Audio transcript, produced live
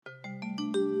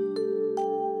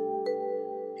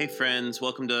Hey friends,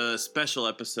 welcome to a special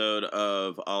episode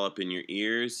of All Up in Your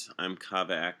Ears. I'm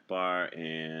Kava Akbar,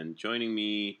 and joining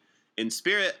me in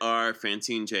spirit are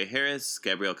Francine J. Harris,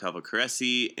 Gabrielle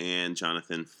Calvo-Caresi, and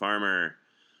Jonathan Farmer.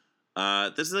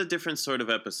 This is a different sort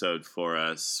of episode for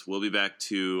us. We'll be back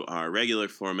to our regular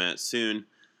format soon,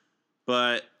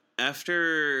 but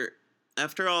after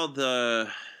all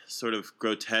the sort of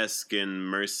grotesque and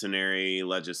mercenary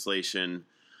legislation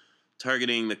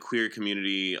targeting the queer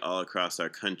community all across our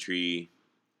country,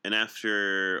 and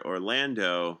after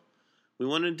Orlando, we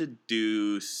wanted to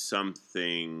do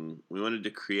something. We wanted to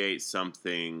create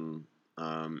something,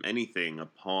 anything, a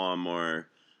poem or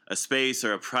a space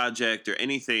or a project or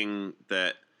anything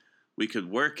that we could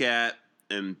work at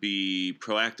and be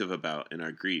proactive about in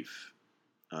our grief.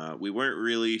 We weren't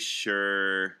really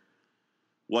sure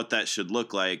what that should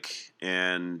look like,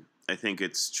 and I think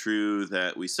it's true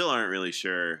that we still aren't really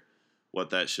sure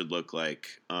what that should look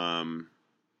like.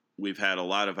 We've had a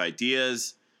lot of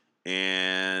ideas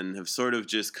and have sort of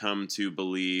just come to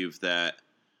believe that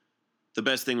the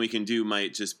best thing we can do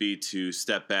might just be to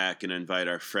step back and invite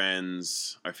our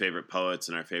friends, our favorite poets,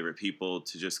 and our favorite people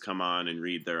to just come on and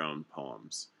read their own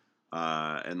poems.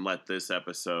 And let this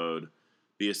episode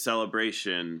be a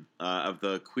celebration of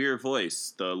the queer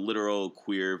voice, the literal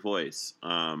queer voice.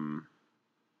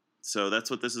 So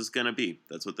that's what this is going to be.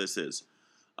 That's what this is.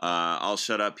 I'll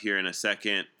shut up here in a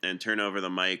second and turn over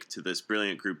the mic to this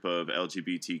brilliant group of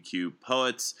LGBTQ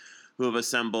poets who have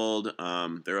assembled.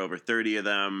 There are over 30 of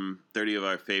them, 30 of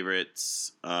our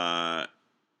favorites,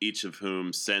 each of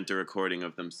whom sent a recording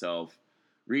of themselves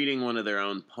reading one of their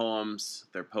own poems.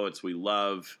 They're poets we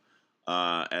love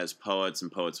as poets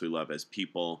and poets we love as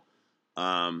people.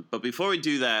 But before we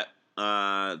do that,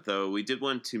 though, we did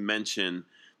want to mention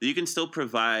that you can still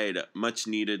provide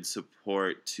much-needed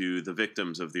support to the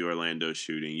victims of the Orlando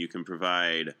shooting. You can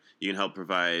help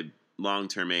provide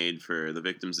long-term aid for the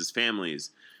victims' families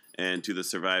and to the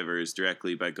survivors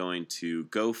directly by going to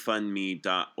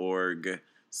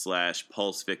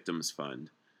gofundme.org/Pulse Victims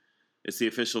Fund. It's the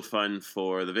official fund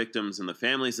for the victims and the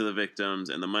families of the victims,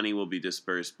 and the money will be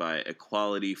dispersed by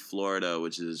Equality Florida,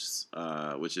 which is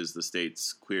the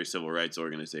state's queer civil rights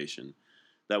organization.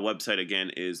 That website, again,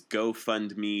 is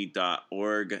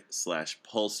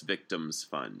gofundme.org/Pulse Victims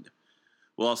Fund.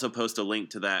 We'll also post a link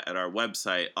to that at our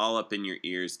website,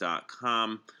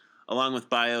 allupinYourEars.com, along with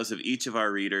bios of each of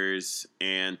our readers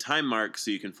and time marks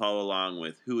so you can follow along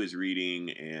with who is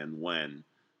reading and when.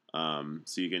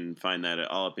 So you can find that at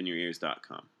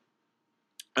allupinYourEars.com.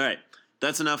 All right,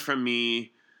 that's enough from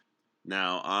me.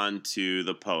 Now on to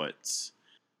the poets.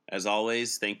 As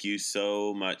always, thank you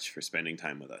so much for spending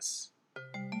time with us.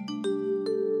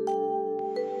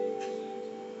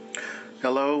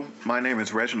 Hello, my name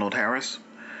is Reginald Harris,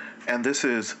 and this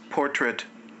is Portrait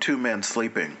Two Men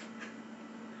Sleeping.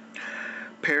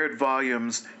 Paired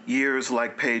volumes, years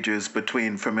like pages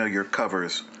between familiar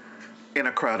covers, in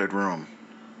a crowded room.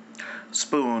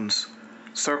 Spoons,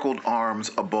 circled arms,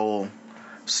 a bowl,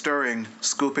 stirring,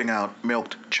 scooping out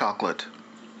milked chocolate.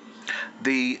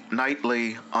 The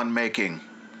nightly unmaking.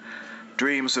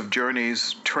 Dreams of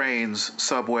journeys, trains,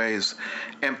 subways,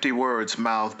 empty words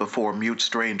mouthed before mute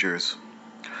strangers.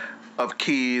 Of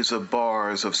keys, of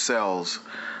bars, of cells,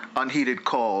 unheeded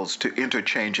calls to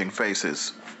interchanging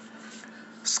faces.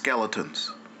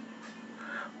 Skeletons.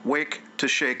 Wake to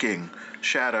shaking,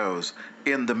 shadows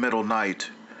in the middle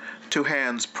night. Two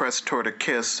hands pressed toward a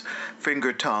kiss,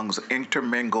 finger tongues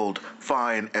intermingled,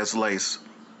 fine as lace.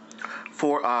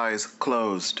 Four eyes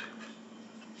closed.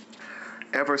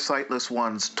 Ever sightless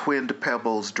ones, twinned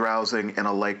pebbles drowsing in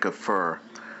a lake of fur.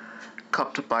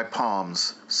 Cupped by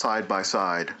palms, side by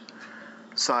side.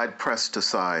 Side pressed to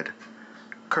side.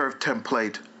 Curved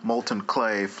template, molten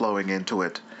clay flowing into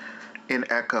it. In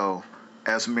echo,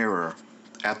 as mirror,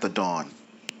 at the dawn.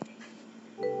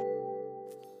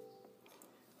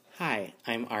 Hi,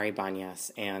 I'm Ari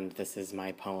Banyas, and this is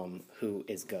my poem, Who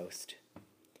is Ghost?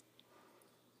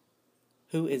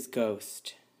 Who is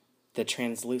Ghost? The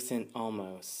translucent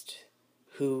almost,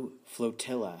 who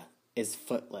flotilla is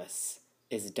footless,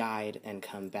 is died and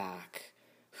come back,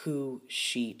 who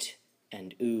sheet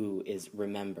and ooh is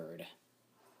remembered,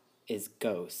 is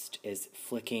ghost, is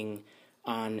flicking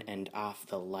on and off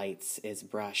the lights, is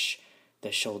brush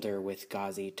the shoulder with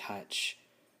gauzy touch,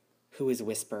 who is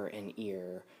whisper in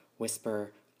ear,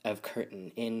 whisper of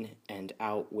curtain in and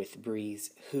out with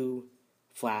breeze, who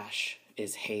flash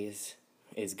is haze,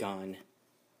 is gone.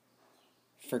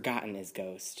 Forgotten is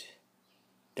ghost,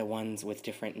 the ones with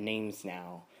different names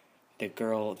now, the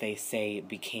girl they say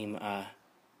became a,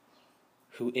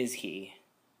 who is he,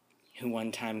 who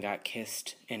one time got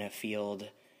kissed in a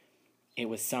field, It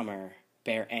was summer,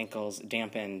 bare ankles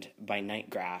dampened by night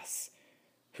grass,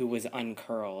 who was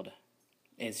uncurled,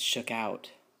 is shook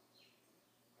out,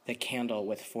 the candle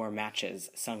with 4 matches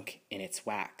sunk in its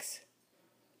wax.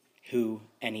 Who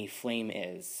any flame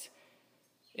is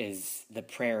the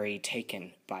prairie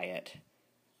taken by it,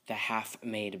 the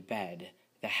half-made bed,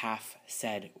 the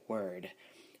half-said word,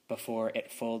 before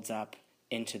it folds up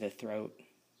into the throat.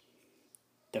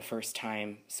 The first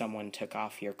time someone took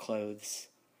off your clothes,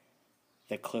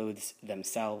 the clothes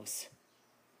themselves,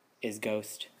 is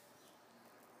ghost.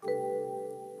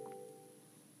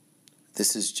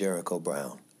 This is Jericho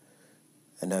Brown,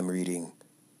 and I'm reading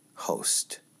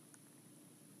Host.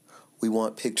 We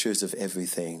want pictures of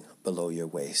everything below your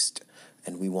waist,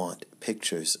 and we want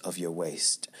pictures of your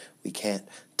waist. We can't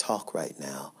talk right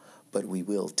now, but we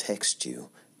will text you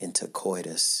into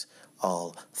coitus,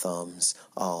 all thumbs,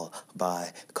 all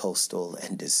bi-coastal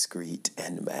and discreet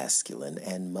and masculine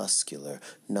and muscular.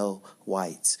 No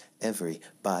whites,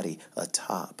 everybody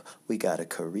atop. We got a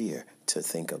career to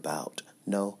think about.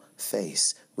 No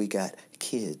face, we got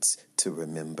kids to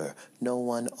remember. No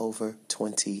one over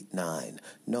 29,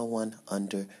 no one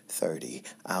under 30.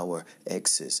 Our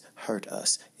exes hurt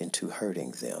us into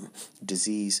hurting them.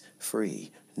 Disease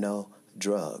free, no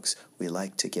drugs. We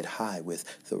like to get high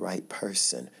with the right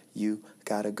person. You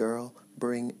got a girl?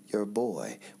 Bring your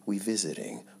boy. We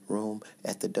visiting. Room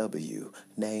at the W.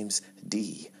 Name's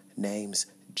D. Name's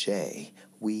J.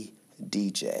 We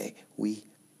DJ. We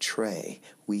Trey.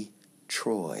 We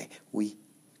Troy. We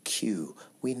Q.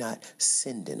 We not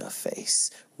sending a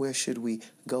face. Where should we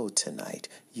go tonight?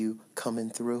 You coming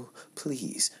through?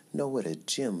 Please, know what a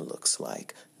gym looks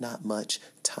like. Not much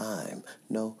time.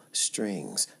 No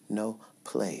strings. No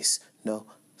place. No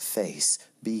face.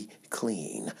 Be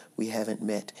clean. We haven't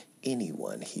met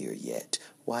anyone here yet.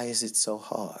 Why is it so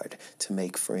hard to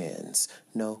make friends?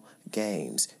 No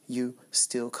games. You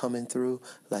still coming through?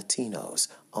 Latinos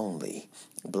only.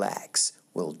 Blacks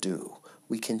will do.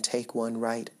 We can take one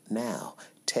right now.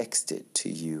 Text it to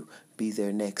you. Be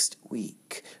there next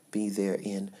week. Be there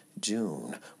in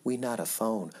June. We not a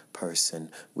phone person.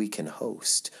 We can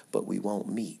host, but we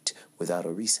won't meet without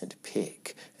a recent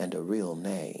pic and a real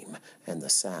name and the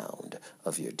sound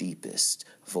of your deepest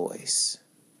voice.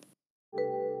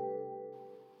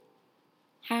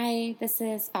 Hi, this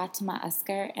is Fatima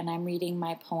Askar, and I'm reading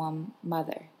my poem,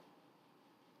 Mother.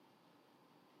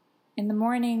 In the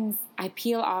mornings, I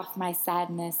peel off my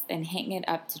sadness and hang it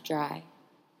up to dry.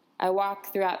 I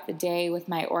walk throughout the day with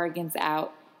my organs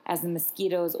out as the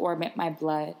mosquitoes orbit my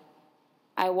blood.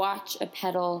 I watch a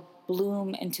petal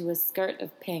bloom into a skirt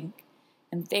of pink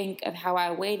and think of how I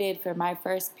waited for my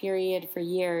first period for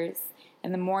years.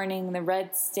 In the morning, the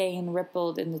red stain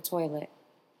rippled in the toilet.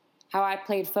 How I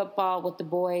played football with the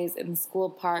boys in the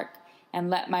school park and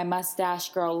let my mustache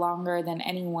grow longer than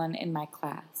anyone in my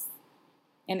class.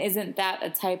 And isn't that a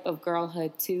type of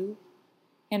girlhood, too?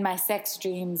 In my sex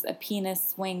dreams, a penis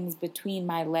swings between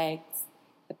my legs,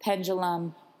 a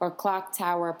pendulum or clock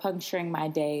tower puncturing my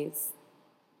days.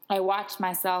 I watch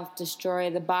myself destroy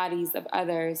the bodies of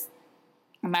others,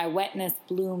 and my wetness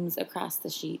blooms across the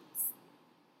sheets.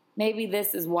 Maybe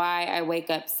this is why I wake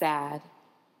up sad,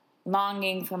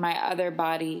 longing for my other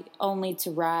body, only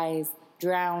to rise,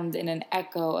 drowned in an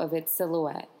echo of its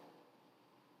silhouette.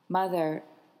 Mother,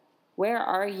 where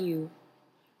are you?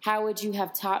 How would you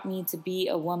have taught me to be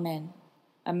a woman,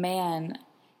 a man?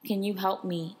 Can you help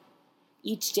me?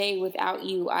 Each day without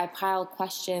you, I pile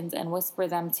questions and whisper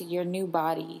them to your new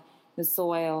body, the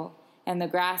soil, and the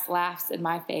grass laughs in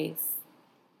my face.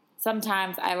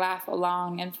 Sometimes I laugh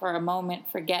along and for a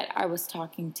moment forget I was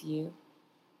talking to you.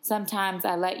 Sometimes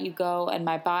I let you go and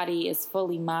my body is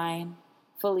fully mine,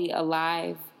 fully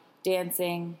alive,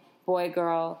 dancing,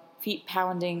 boy-girl, feet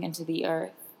pounding into the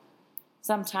earth.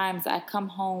 Sometimes I come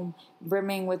home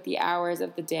brimming with the hours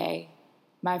of the day,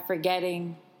 my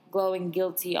forgetting, glowing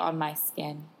guilty on my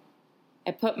skin. I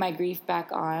put my grief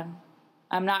back on.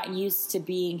 I'm not used to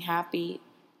being happy,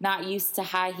 not used to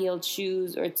high-heeled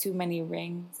shoes or too many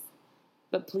rings.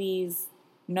 But please,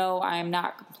 know I am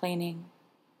not complaining.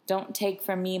 Don't take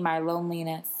from me my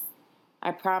loneliness.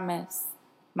 I promise,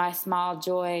 my small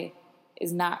joy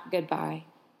is not goodbye.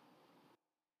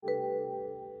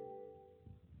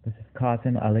 This is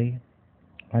Qasim Ali.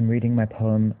 I'm reading my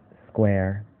poem,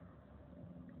 Square.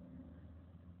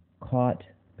 Caught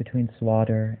between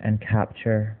slaughter and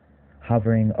capture,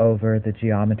 hovering over the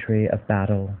geometry of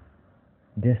battle.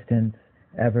 Distance,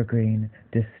 evergreen,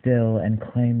 distill and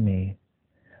claim me.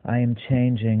 I am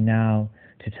changing now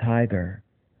to tiger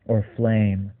or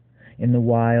flame. In the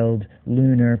wild,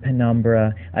 lunar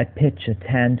penumbra, I pitch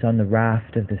a tent on the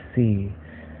raft of the sea.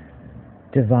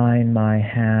 Divine my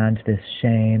hand this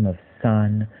shame of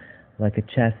sun, like a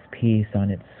chess piece on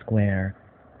its square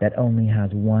that only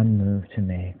has one move to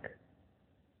make.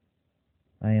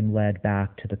 I am led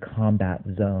back to the combat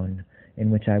zone in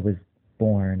which I was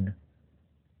born,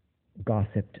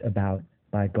 gossiped about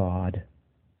by God,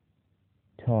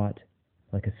 taught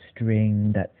like a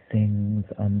string that sings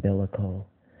umbilical,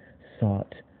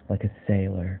 sought like a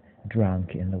sailor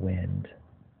drunk in the wind.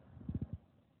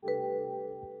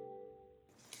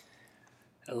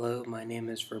 Hello, my name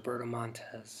is Roberto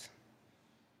Montes.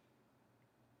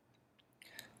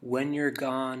 When you're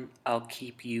gone, I'll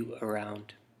keep you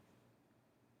around.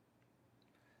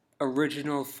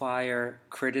 Original Fire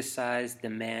criticized the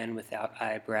man without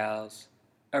eyebrows.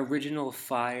 Original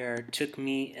Fire took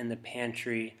me in the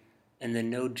pantry in the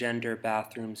no-gender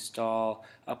bathroom stall.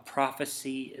 A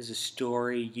prophecy is a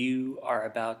story you are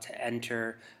about to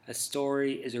enter. A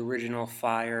story is original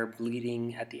fire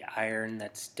bleeding at the iron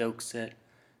that stokes it.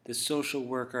 The social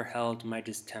worker held my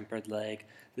distempered leg.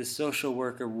 The social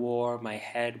worker wore my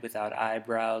head without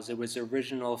eyebrows. It was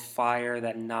original fire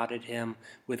that knotted him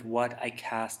with what I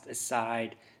cast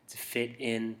aside to fit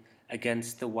in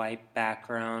against the white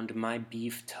background. My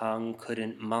beef tongue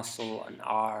couldn't muscle an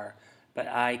R, but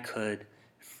I could,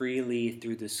 freely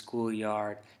through the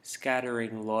schoolyard,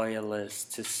 scattering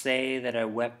loyalists. To say that I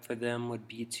wept for them would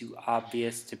be too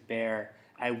obvious to bear.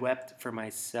 I wept for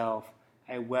myself.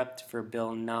 I wept for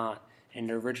Bill Knott,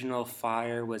 and original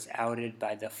fire was outed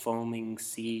by the foaming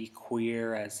sea,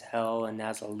 queer as hell and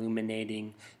as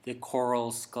illuminating. The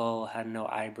coral skull had no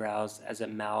eyebrows as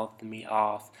it mouthed me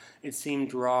off. It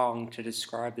seemed wrong to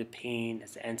describe the pain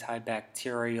as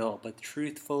antibacterial, but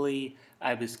truthfully,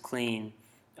 I was clean.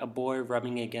 A boy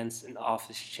rubbing against an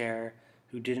office chair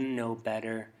who didn't know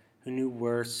better, who knew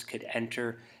worse, could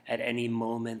enter at any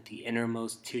moment the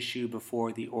innermost tissue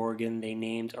before the organ they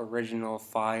named original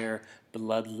fire,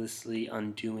 bloodlessly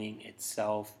undoing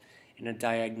itself. In a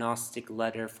diagnostic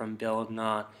letter from Bill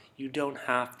Knott, you don't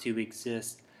have to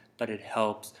exist, but it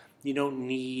helps. You don't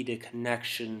need a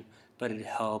connection, but it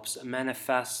helps. A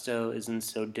manifesto isn't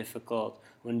so difficult.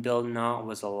 When Bill Knott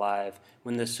was alive,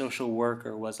 when the social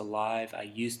worker was alive, I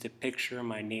used to picture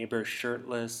my neighbor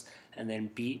shirtless and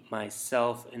then beat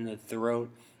myself in the throat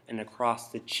and across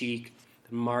the cheek.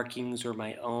 The markings were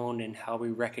my own and how we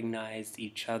recognized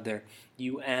each other.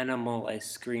 You animal, I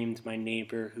screamed my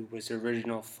neighbor who was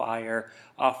original fire,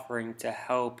 offering to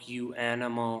help. You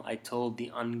animal, I told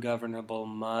the ungovernable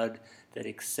mud that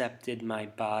accepted my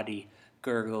body,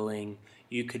 gurgling.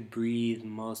 You could breathe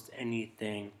most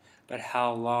anything. But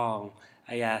how long?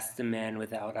 I asked the man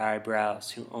without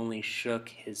eyebrows who only shook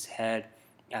his head.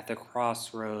 At the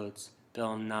crossroads,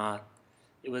 Bill Knott.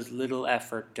 It was little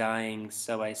effort dying,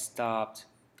 so I stopped,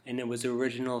 and it was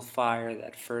original fire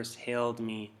that first hailed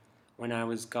me when I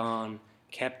was gone,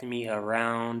 kept me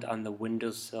around on the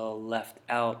windowsill, left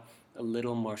out a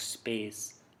little more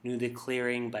space, knew the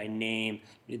clearing by name,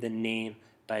 knew the name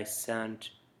by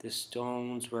scent. The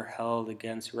stones were held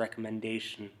against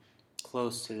recommendation,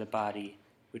 close to the body,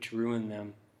 which ruined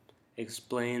them.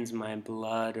 Explains my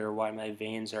blood or why my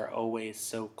veins are always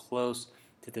so close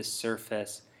to the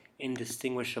surface,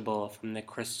 indistinguishable from the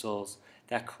crystals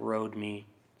that corrode me.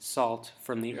 Salt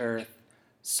from the earth,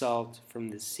 salt from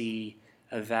the sea,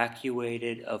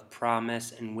 evacuated of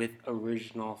promise and with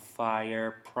original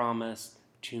fire, promised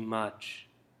too much.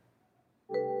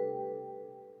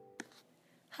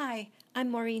 Hi, I'm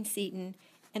Maureen Seaton,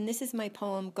 and this is my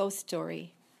poem Ghost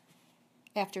Story,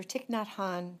 after Thich Nhat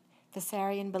Hanh,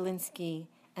 Vissarion Belinsky,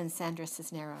 and Sandra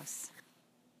Cisneros.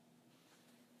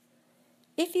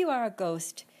 If you are a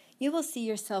ghost, you will see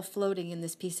yourself floating in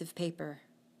this piece of paper,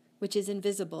 which is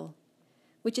invisible,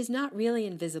 which is not really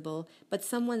invisible, but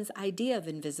someone's idea of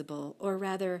invisible, or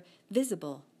rather,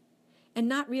 visible, and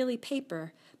not really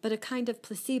paper, but a kind of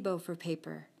placebo for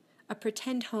paper, a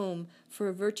pretend home for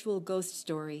a virtual ghost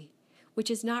story,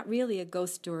 which is not really a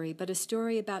ghost story, but a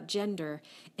story about gender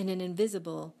in an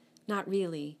invisible, not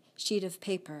really, sheet of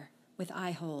paper with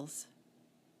eye holes.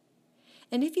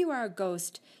 And if you are a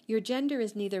ghost, your gender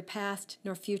is neither past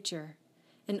nor future,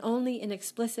 and only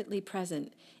inexplicitly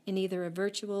present in either a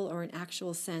virtual or an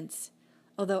actual sense,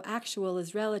 although actual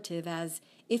is relative as,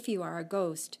 if you are a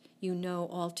ghost, you know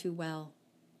all too well.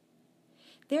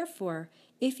 Therefore,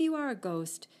 if you are a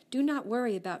ghost, do not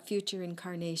worry about future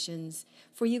incarnations,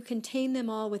 for you contain them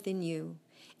all within you,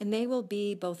 and they will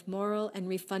be both moral and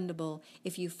refundable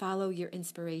if you follow your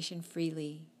inspiration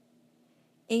freely.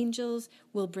 Angels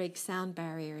will break sound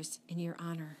barriers in your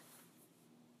honor.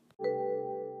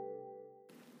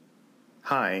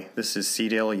 Hi, this is C.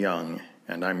 Dale Young,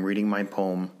 and I'm reading my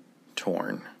poem,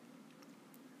 Torn.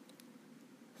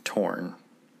 torn.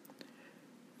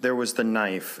 There was the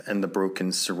knife and the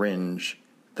broken syringe,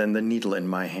 then the needle in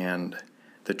my hand,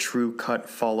 the true cut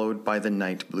followed by the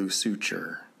night blue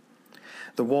suture.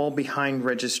 The wall behind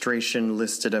registration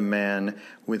listed a man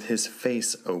with his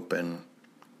face open.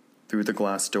 Through the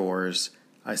glass doors,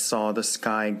 I saw the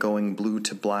sky going blue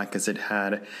to black as it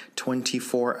had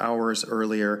 24 hours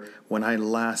earlier when I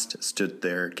last stood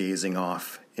there gazing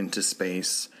off into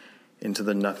space, into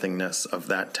the nothingness of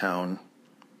that town.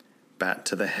 Bat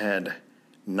to the head,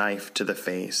 knife to the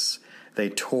face, they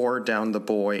tore down the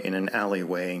boy in an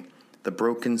alleyway, the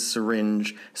broken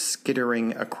syringe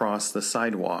skittering across the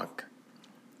sidewalk.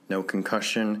 No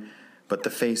concussion, but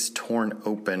the face torn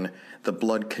open, the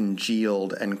blood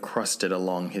congealed and crusted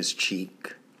along his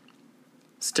cheek.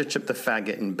 Stitch up the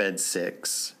faggot in bed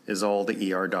 6, is all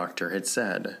the ER doctor had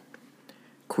said.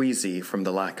 Queasy from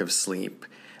the lack of sleep,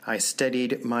 I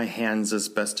steadied my hands as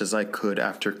best as I could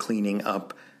after cleaning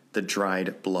up the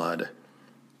dried blood.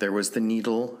 There was the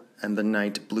needle and the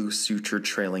night blue suture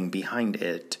trailing behind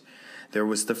it. There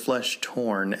was the flesh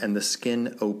torn and the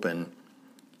skin open.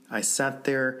 I sat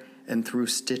there and threw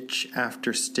stitch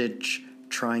after stitch,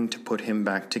 trying to put him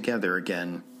back together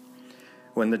again.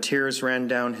 When the tears ran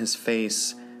down his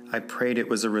face, I prayed it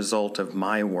was a result of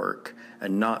my work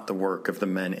and not the work of the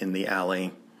men in the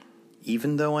alley.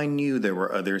 Even though I knew there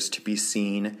were others to be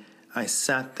seen, I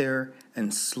sat there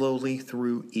and slowly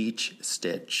threw each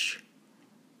stitch.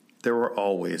 There were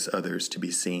always others to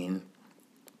be seen.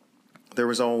 There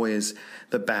was always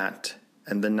the bat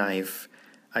and the knife.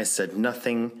 I said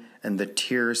nothing, and the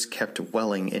tears kept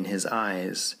welling in his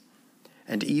eyes.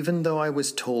 And even though I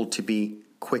was told to be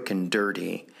quick and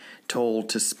dirty, told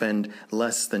to spend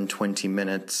less than 20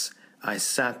 minutes, I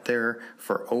sat there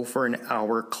for over an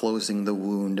hour closing the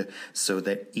wound so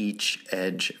that each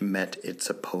edge met its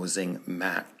opposing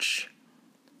match.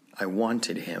 I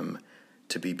wanted him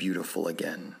to be beautiful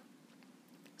again.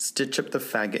 Stitch up the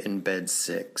faggot in bed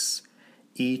 6.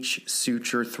 Each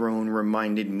suture thrown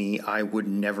reminded me I would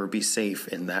never be safe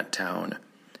in that town.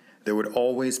 There would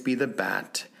always be the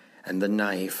bat and the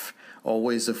knife,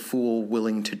 always a fool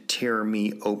willing to tear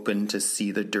me open to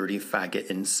see the dirty faggot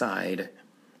inside.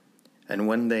 And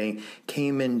when they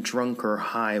came in drunk or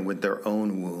high with their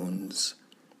own wounds,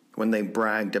 when they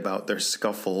bragged about their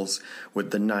scuffles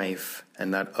with the knife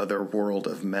and that other world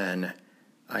of men,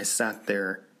 I sat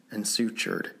there and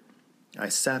sutured. I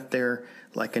sat there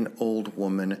like an old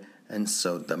woman and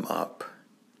sewed them up.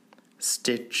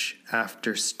 Stitch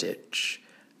after stitch,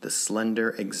 the slender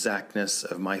exactness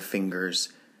of my fingers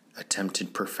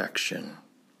attempted perfection.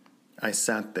 I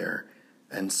sat there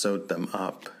and sewed them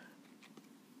up.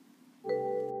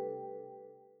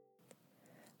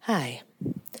 Hi,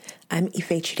 I'm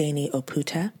Ifechideni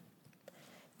Oputa,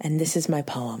 and this is my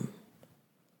poem.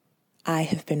 I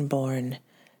have been born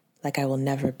like I will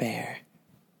never bear.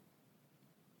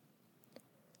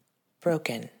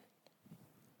 Broken,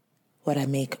 what I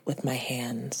make with my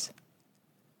hands,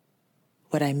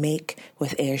 what I make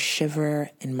with air shiver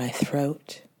in my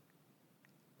throat,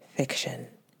 fiction.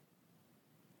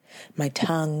 My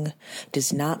tongue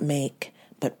does not make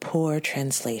but poor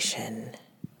translation.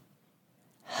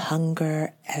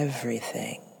 Hunger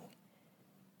everything,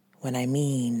 when I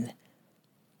mean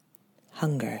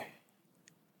hunger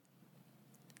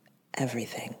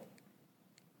everything.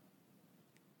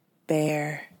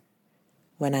 Bear,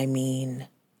 when I mean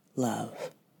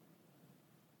love,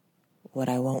 what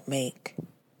I won't make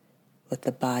with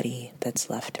the body that's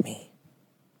left me.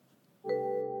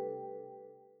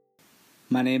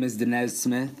 My name is Dinez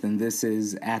Smith, and this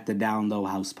is At the Down Low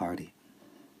House Party.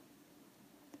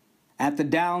 At the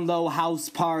Down Low House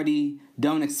Party,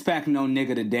 don't expect no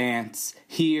nigga to dance.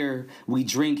 Here, we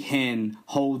drink hen,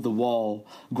 hold the wall,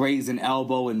 graze an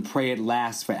elbow and pray it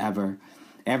lasts forever.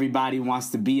 Everybody wants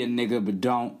to be a nigga, but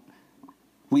don't.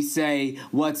 We say,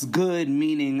 what's good,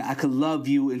 meaning I could love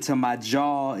you until my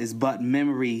jaw is but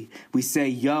memory. We say,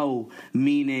 yo,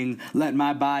 meaning let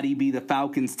my body be the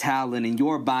falcon's talon and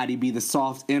your body be the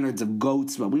soft innards of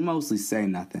goats, but we mostly say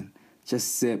nothing.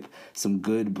 Just sip some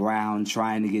good brown,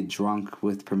 trying to get drunk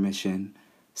with permission.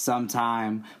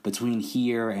 Sometime between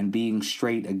here and being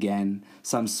straight again,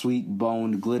 some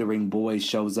sweet-boned, glittering boy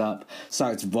shows up,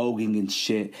 starts voguing and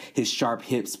shit. His sharp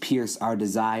hips pierce our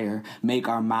desire, make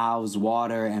our mouths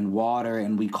water, and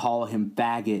we call him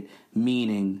faggot,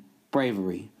 meaning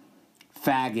bravery.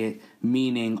 Faggot,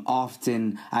 meaning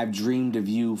often I've dreamed of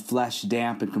you, flesh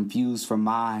damp and confused for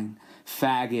mine.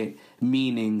 Faggot,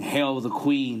 meaning hail the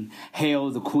queen, hail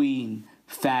the queen.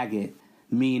 Faggot,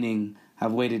 meaning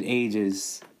I've waited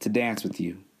ages to dance with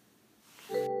you.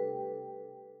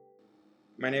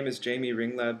 My name is Jamie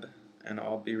Ringleb. and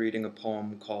I'll be reading a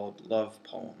poem called Love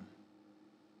Poem.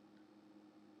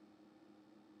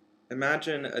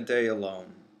 Imagine a day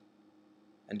alone,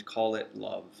 and call it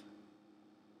love.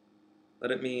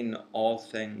 Let it mean all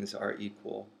things are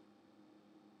equal.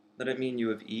 Let it mean you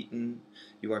have eaten,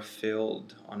 you are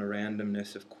filled on a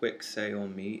randomness of quick sale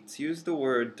meats. Use the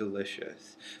word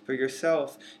delicious. For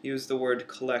yourself, use the word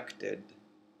collected,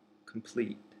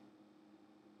 complete.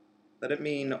 Let it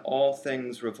mean all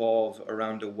things revolve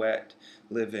around a wet,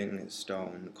 living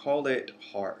stone. Call it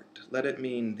heart. Let it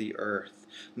mean the earth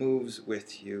moves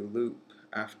with you, loop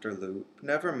after loop.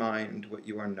 Never mind what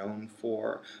you are known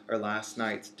for, or last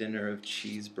night's dinner of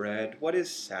cheese bread. What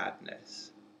is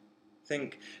sadness?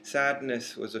 Think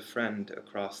sadness was a friend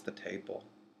across the table.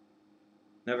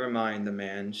 Never mind the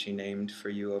man she named for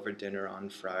you over dinner on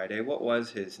Friday. What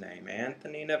was his name?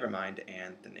 Anthony? Never mind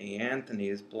Anthony. Anthony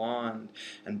is blonde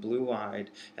and blue-eyed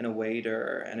and a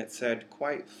waiter, and it said,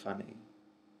 quite funny.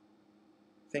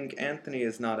 Think Anthony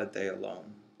is not a day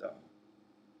alone, though.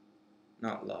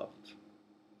 Not love.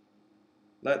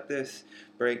 Let this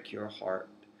break your heart,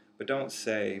 but don't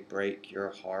say break your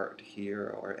heart here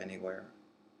or anywhere.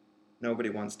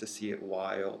 Nobody wants to see it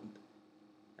wild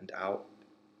and out.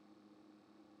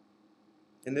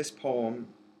 In this poem,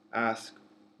 ask,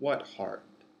 what heart?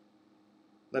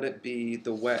 Let it be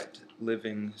the wet,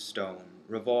 living stone.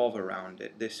 Revolve around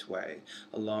it this way,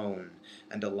 alone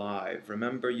and alive.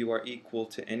 Remember, you are equal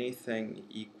to anything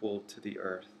equal to the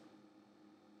earth.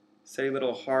 Say,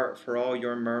 little heart, for all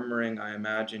your murmuring, I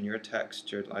imagine you're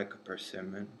textured like a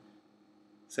persimmon.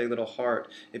 Say, little heart,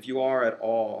 if you are at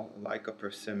all like a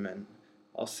persimmon,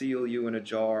 I'll seal you in a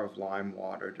jar of lime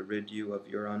water to rid you of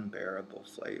your unbearable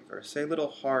flavor. Say, little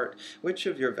heart, which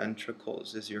of your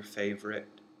ventricles is your favorite,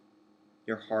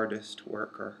 your hardest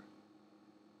worker?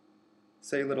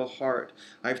 Say, little heart,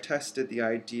 I've tested the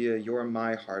idea you're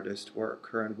my hardest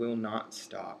worker and will not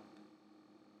stop.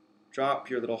 Drop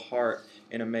your little heart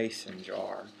in a mason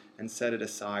jar and set it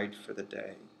aside for the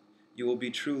day. You will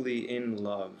be truly in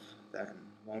love then,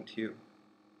 won't you?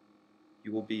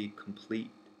 You will be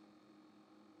complete.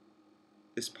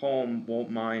 This poem won't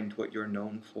mind what you're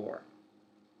known for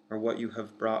or what you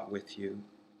have brought with you.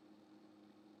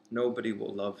 Nobody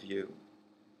will love you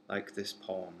like this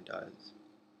poem does.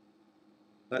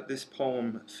 Let this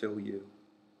poem fill you.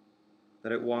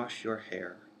 Let it wash your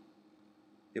hair.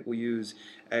 It will use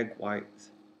egg whites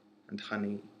and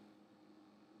honey.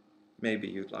 Maybe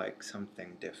you'd like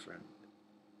something different.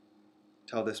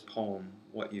 Tell this poem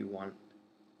what you want.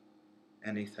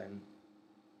 Anything.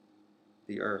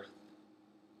 The earth.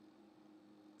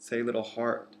 Say, little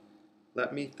heart,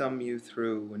 let me thumb you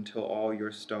through until all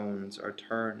your stones are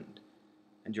turned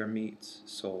and your meats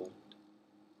sold.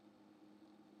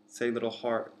 Say, little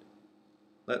heart,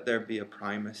 let there be a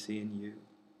primacy in you.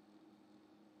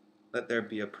 Let there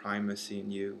be a primacy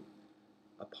in you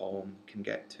a poem can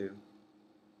get to.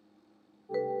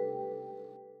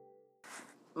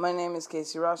 My name is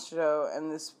Casey Rostrido, and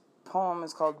this poem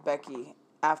is called Becky,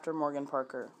 after Morgan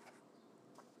Parker.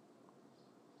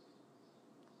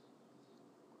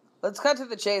 Let's cut to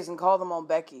the chase and call them all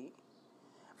Becky.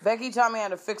 Becky taught me how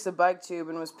to fix a bike tube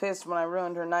and was pissed when I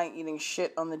ruined her night eating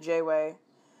shit on the J-Way.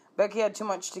 Becky had too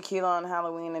much tequila on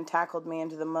Halloween and tackled me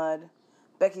into the mud.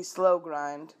 Becky slow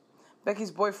grind.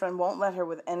 Becky's boyfriend won't let her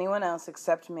with anyone else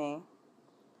except me.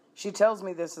 She tells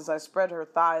me this as I spread her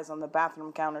thighs on the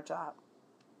bathroom countertop.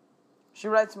 She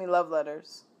writes me love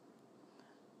letters.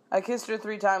 I kissed her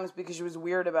 3 times because she was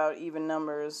weird about even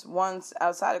numbers. Once,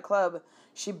 outside a club,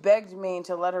 she begged me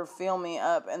to let her feel me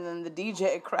up, and then the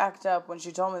DJ cracked up when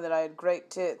she told me that I had great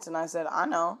tits, and I said, I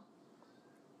know.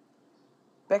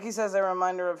 Becky says I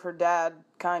remind her of her dad,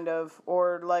 kind of,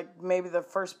 or like maybe the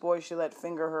first boy she let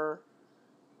finger her.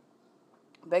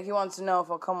 Becky wants to know if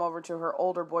I'll come over to her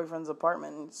older boyfriend's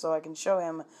apartment so I can show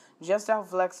him just how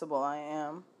flexible I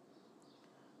am.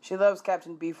 She loves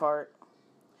Captain Beefheart.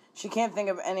 She can't think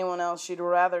of anyone else she'd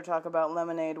rather talk about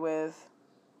lemonade with.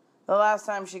 The last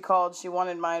time she called, she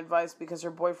wanted my advice because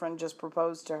her boyfriend just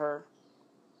proposed to her.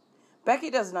 Becky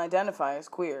doesn't identify as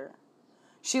queer.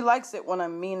 She likes it when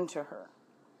I'm mean to her.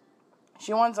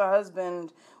 She wants a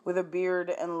husband with a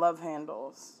beard and love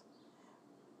handles.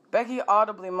 Becky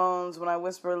audibly moans when I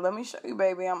whisper, let me show you,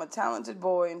 baby, I'm a talented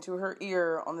boy, into her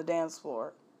ear on the dance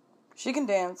floor. She can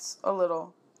dance, a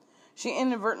little. She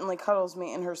inadvertently cuddles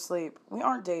me in her sleep. We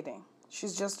aren't dating.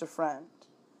 She's just a friend.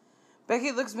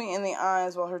 Becky looks me in the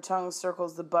eyes while her tongue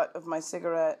circles the butt of my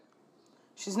cigarette.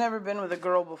 She's never been with a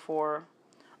girl before.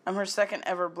 I'm her second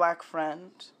ever black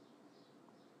friend.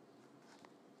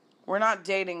 We're not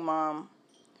dating, Mom.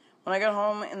 When I get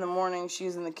home in the morning,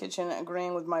 she's in the kitchen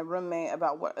agreeing with my roommate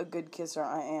about what a good kisser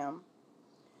I am.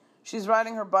 She's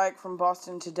riding her bike from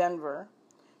Boston to Denver.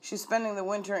 She's spending the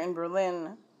winter in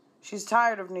Berlin. She's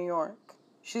tired of New York.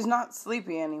 She's not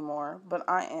sleepy anymore, but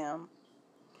I am.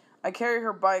 I carry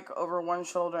her bike over one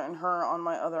shoulder and her on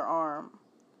my other arm.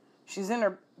 She's in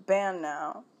her band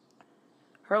now.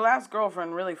 Her last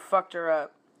girlfriend really fucked her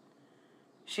up.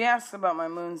 She asks about my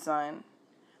moon sign.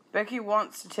 Becky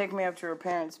wants to take me up to her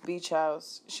parents' beach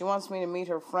house. She wants me to meet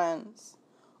her friends.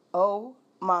 Oh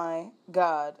my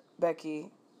God,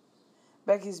 Becky.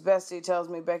 Becky's bestie tells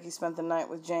me Becky spent the night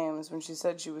with James when she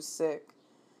said she was sick,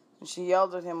 and she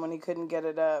yelled at him when he couldn't get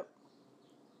it up.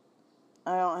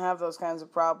 I don't have those kinds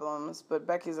of problems, but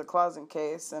Becky's a closet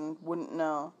case and wouldn't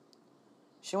know.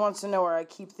 She wants to know where I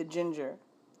keep the ginger.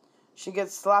 She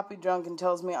gets sloppy drunk and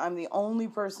tells me I'm the only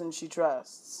person she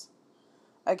trusts.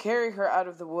 I carry her out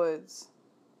of the woods.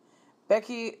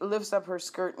 Becky lifts up her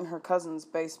skirt in her cousin's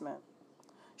basement.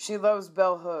 She loves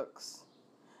bell hooks.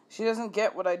 She doesn't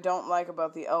get what I don't like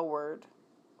about the L word.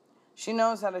 She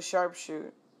knows how to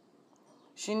sharpshoot.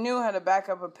 She knew how to back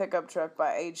up a pickup truck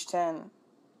by age 10.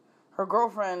 Her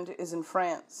girlfriend is in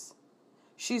France.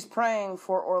 She's praying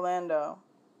for Orlando.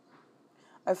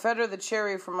 I fed her the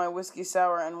cherry from my whiskey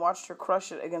sour and watched her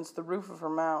crush it against the roof of her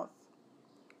mouth.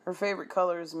 Her favorite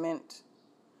color is mint.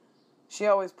 She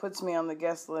always puts me on the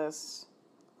guest list.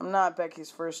 I'm not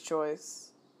Becky's first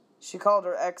choice. She called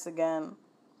her ex again.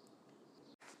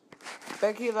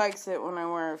 Becky likes it when I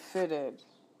wear it fitted,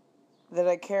 that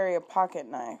I carry a pocket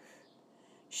knife.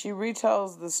 She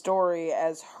retells the story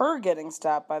as her getting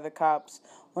stopped by the cops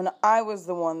when I was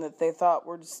the one that they thought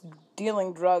were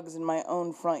dealing drugs in my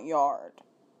own front yard.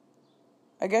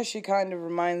 I guess she kind of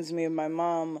reminds me of my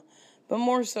mom, but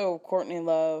more so of Courtney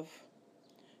Love.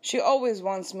 She always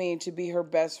wants me to be her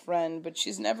best friend, but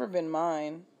she's never been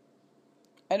mine.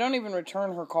 I don't even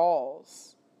return her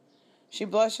calls. She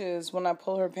blushes when I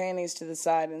pull her panties to the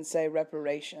side and say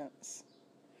reparations.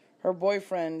 Her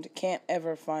boyfriend can't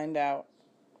ever find out.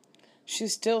 She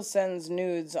still sends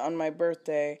nudes on my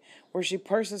birthday where she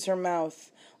purses her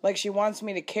mouth like she wants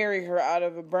me to carry her out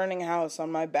of a burning house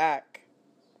on my back.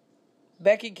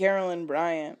 Becky Carolyn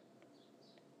Bryant.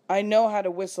 I know how to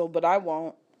whistle, but I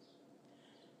won't.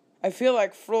 I feel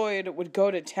like Freud would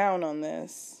go to town on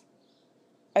this.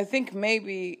 I think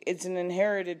maybe it's an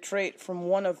inherited trait from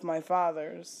one of my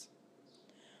fathers.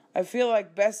 I feel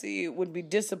like Bessie would be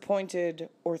disappointed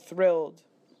or thrilled.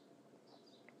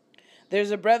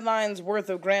 There's a breadline's worth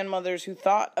of grandmothers who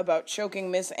thought about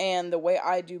choking Miss Anne the way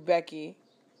I do Becky.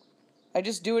 I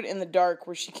just do it in the dark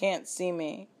where she can't see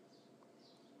me.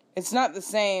 It's not the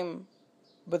same,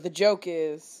 but the joke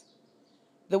is.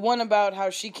 The one about how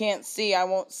she can't see I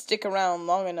won't stick around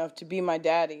long enough to be my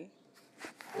daddy.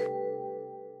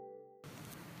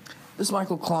 This is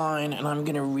Michael Klein, and I'm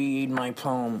going to read my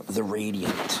poem, The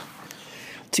Radiant.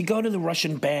 To go to the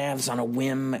Russian baths on a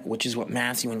whim, which is what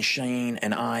Matthew and Shane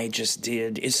and I just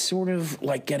did, is sort of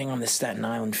like getting on the Staten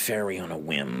Island ferry on a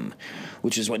whim,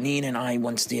 which is what Nina and I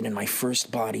once did in my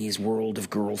first body's world of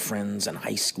girlfriends and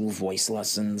high school voice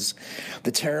lessons.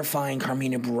 The terrifying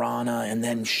Carmina Burana and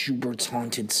then Schubert's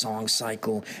haunted song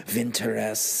cycle,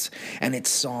 Winteress, and its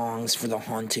songs for the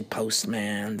haunted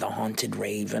postman, the haunted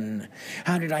raven.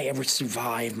 How did I ever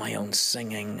survive my own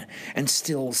singing and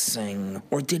still sing,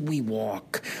 or did we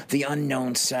walk the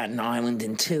unknown Staten Island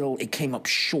until it came up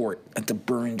short at the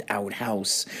burned-out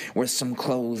house where some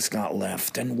clothes got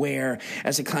left, and where,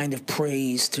 as a kind of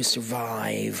praise to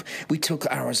survive, we took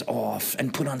ours off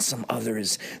and put on some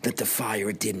others that the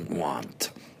fire didn't want.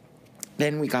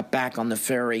 Then we got back on the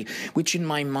ferry, which in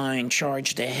my mind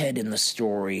charged ahead in the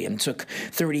story and took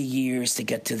 30 years to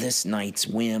get to this night's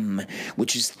whim,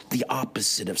 which is the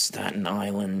opposite of Staten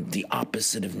Island, the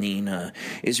opposite of Nina,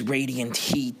 is radiant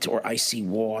heat or icy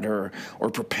water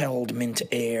or propelled mint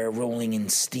air rolling in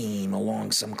steam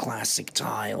along some classic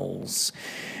tiles.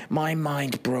 My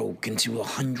mind broke into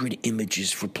 100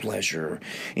 images for pleasure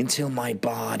until my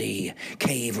body,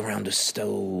 cave around a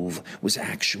stove, was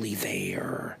actually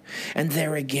there. And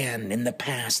there again, in the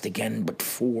past again, but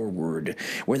forward,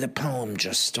 where the poem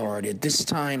just started, this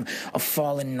time a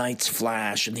fallen night's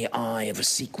flash in the eye of a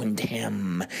sequined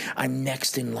hem. I'm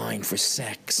next in line for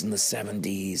sex in the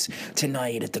 70s,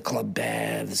 tonight at the club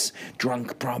baths,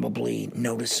 drunk probably,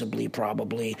 noticeably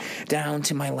probably, down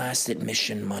to my last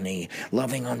admission money,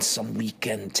 loving on some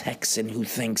weekend Texan who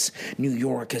thinks New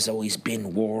York has always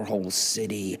been Warhol's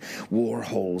city,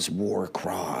 Warhol's war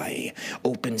cry.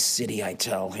 Open city, I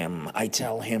tell him. I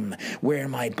tell him, wear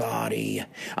my body.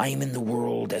 I am in the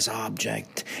world as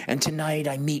object, and tonight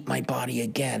I meet my body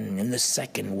again in the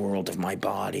second world of my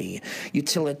body,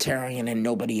 utilitarian and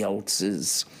nobody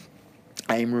else's.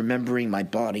 I am remembering my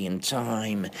body in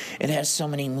time. It has so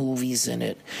many movies in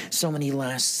it, so many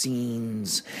last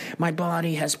scenes. My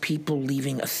body has people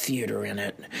leaving a theater in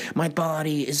it. My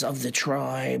body is of the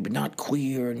tribe, not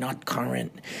queer, not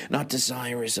current, not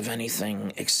desirous of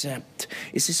anything except,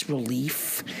 is this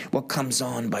relief? What comes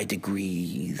on by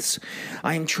degrees.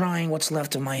 I am trying what's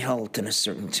left of my health in a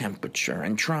certain temperature,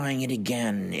 and trying it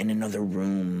again in another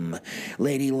room.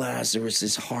 Lady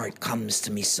Lazarus's heart comes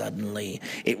to me suddenly.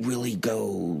 It really goes.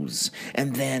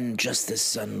 And then, just as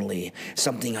suddenly,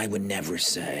 something I would never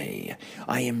say.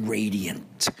 I am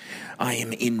radiant. I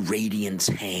am in Radiant's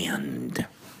hand.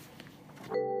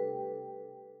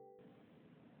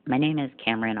 My name is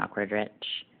Cameron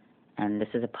Awkwardrich, and this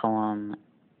is a poem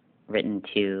written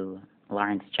to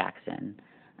Lawrence Jackson,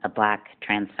 a black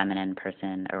trans feminine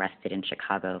person arrested in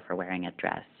Chicago for wearing a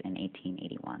dress in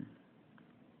 1881.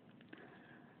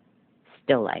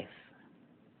 Still life.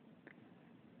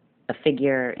 A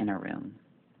figure in a room.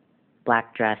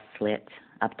 Black dress slit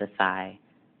up the thigh.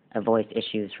 A voice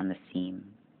issues from the seam.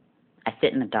 I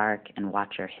sit in the dark and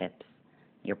watch your hips,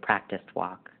 your practiced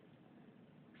walk.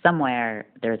 Somewhere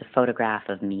there is a photograph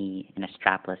of me in a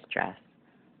strapless dress,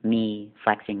 me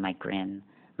flexing my grin,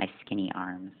 my skinny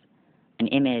arms. An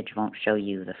image won't show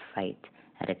you the fight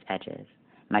at its edges.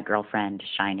 My girlfriend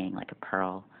shining like a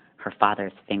pearl, her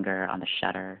father's finger on the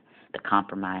shutter, the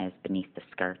compromise beneath the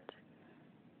skirt.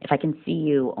 If I can see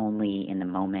you only in the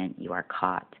moment you are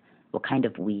caught, what kind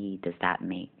of we does that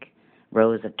make?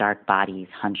 Rows of dark bodies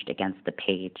hunched against the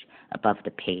page, above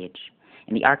the page.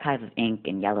 In the archive of ink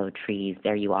and yellow trees,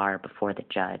 there you are before the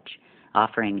judge,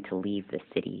 offering to leave the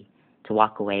city, to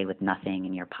walk away with nothing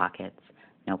in your pockets,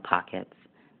 no pockets.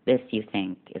 This, you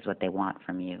think, is what they want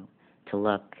from you, to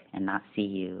look and not see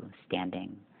you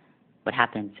standing. What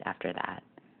happens after that?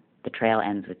 The trail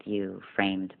ends with you,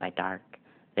 framed by dark.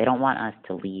 They don't want us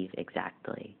to leave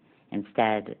exactly.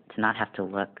 Instead, to not have to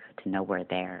look, to know we're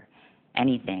there.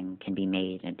 Anything can be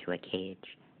made into a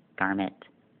cage. Garment,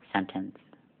 sentence,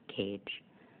 cage.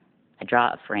 I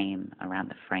draw a frame around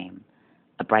the frame.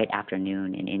 A bright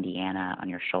afternoon in Indiana on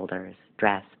your shoulders.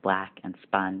 Dress black and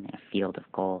spun in a field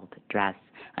of gold. Dress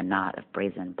a knot of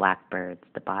brazen blackbirds.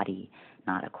 The body,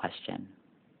 not a question.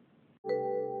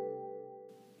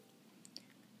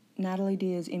 Natalie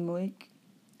Diaz-Imuik,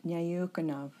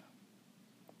 Nyayukanov.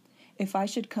 If I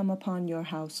should come upon your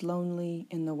house lonely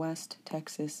in the West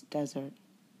Texas desert,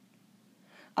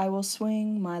 I will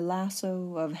swing my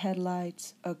lasso of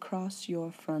headlights across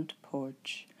your front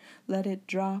porch. Let it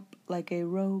drop like a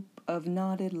rope of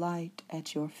knotted light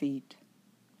at your feet.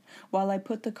 While I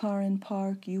put the car in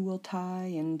park, you will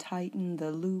tie and tighten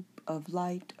the loop of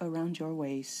light around your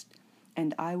waist,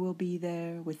 and I will be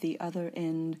there with the other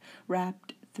end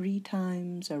wrapped 3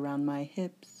 times around my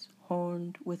hips,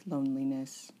 horned with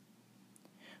loneliness.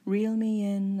 Reel me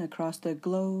in across the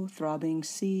glow-throbbing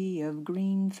sea of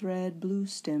green thread, blue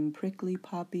stem, prickly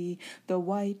poppy, the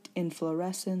white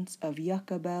inflorescence of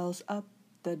yucca bells up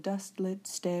the dust-lit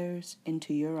stairs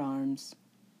into your arms.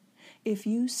 If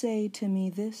you say to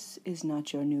me, this is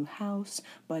not your new house,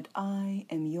 but I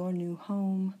am your new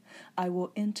home, I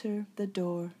will enter the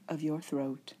door of your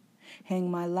throat.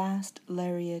 Hang my last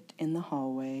lariat in the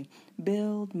hallway.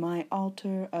 Build my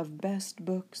altar of best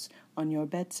books on your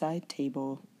bedside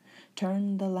table.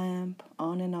 Turn the lamp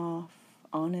on and off,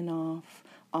 on and off,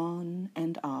 on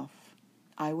and off.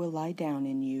 I will lie down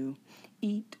in you.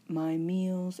 Eat my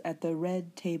meals at the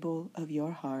red table of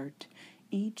your heart.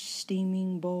 Each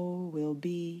steaming bowl will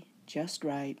be just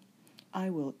right. I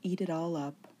will eat it all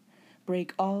up.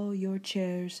 Break all your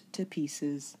chairs to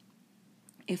pieces.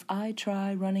 If I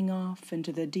try running off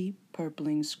into the deep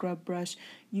purpling scrub brush,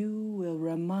 you will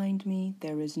remind me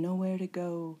there is nowhere to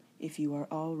go if you are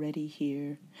already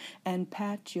here, and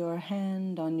pat your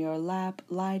hand on your lap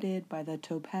lighted by the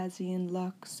topazian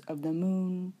lux of the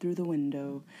moon through the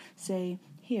window. Say,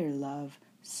 here, love,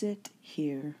 sit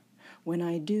here. When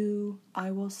I do,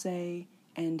 I will say,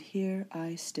 and here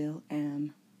I still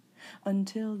am.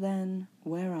 Until then,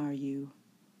 where are you?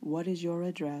 What is your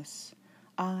address?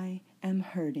 I am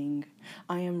hurting.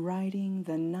 I am riding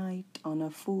the night on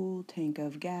a full tank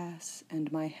of gas,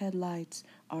 and my headlights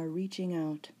are reaching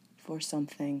out for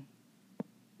something.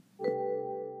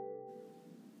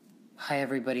 Hi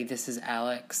everybody, this is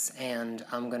Alex, and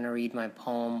I'm going to read my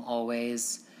poem,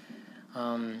 Always.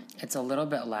 It's a little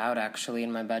bit loud actually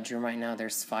in my bedroom right now.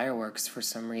 There's fireworks for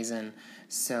some reason.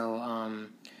 So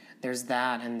there's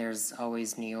that, and there's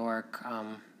Always New York.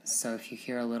 So if you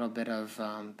hear a little bit of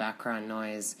background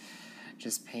noise,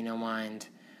 just pay no mind.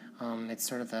 It's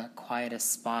sort of the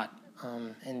quietest spot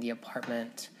in the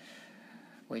apartment,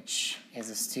 which is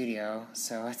a studio,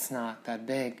 so it's not that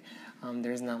big.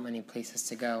 There's not many places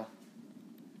to go.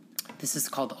 This is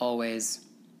called Always.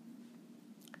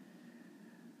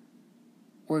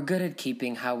 We're good at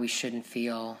keeping how we shouldn't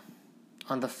feel.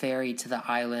 On the ferry to the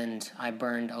island, I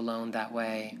burned alone that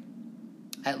way.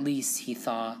 At least, he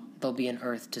thought, there'll be an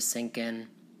earth to sink in.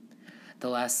 The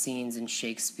last scenes in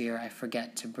Shakespeare, I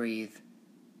forget to breathe.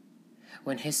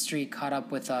 When history caught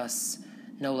up with us,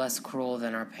 no less cruel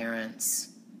than our parents.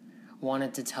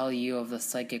 Wanted to tell you of the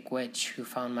psychic witch who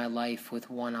found my life with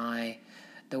one eye,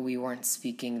 though we weren't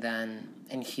speaking then,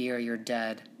 and here you're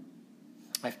dead.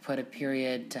 I've put a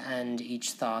period to end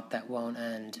each thought that won't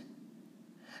end.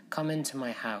 Come into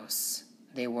my house,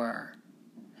 they were,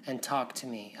 and talk to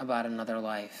me about another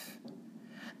life.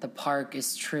 The park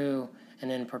is true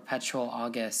and in perpetual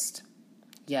August.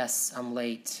 Yes, I'm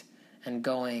late, and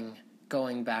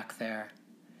going back there.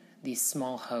 These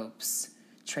small hopes,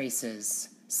 traces,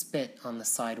 spit on the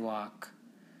sidewalk.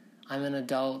 I'm an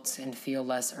adult and feel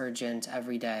less urgent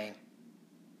every day.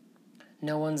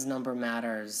 No one's number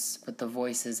matters, but the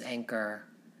voices anchor,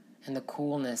 and the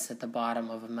coolness at the bottom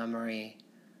of a memory,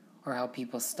 or how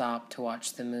people stop to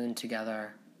watch the moon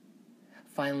together.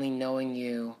 Finally knowing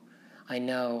you, I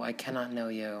know I cannot know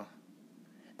you.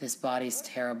 This body's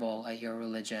terrible at your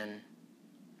religion.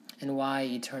 And why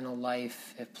eternal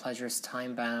life if pleasure's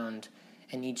time-bound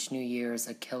and each new year's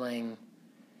a killing?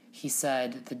 He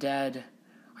said, the dead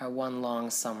are one long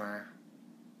summer.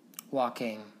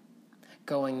 Walking,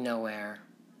 going nowhere.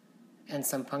 And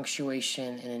some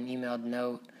punctuation in an emailed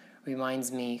note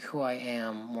reminds me who I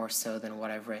am more so than what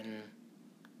I've written.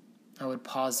 I would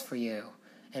pause for you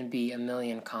and be a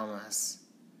million commas.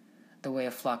 The way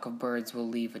a flock of birds will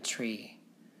leave a tree.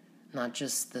 Not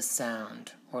just the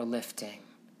sound or lifting.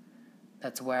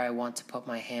 That's where I want to put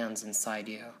my hands inside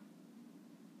you.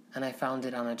 And I found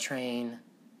it on a train,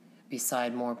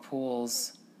 beside more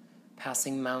pools,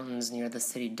 passing mountains near the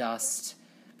city dust,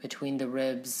 between the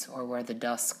ribs or where the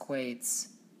dusk waits.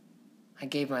 I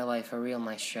gave my life a real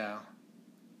nice show.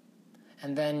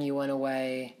 And then you went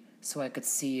away so I could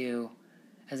see you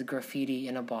as graffiti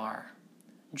in a bar.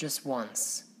 Just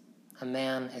once, a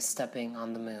man is stepping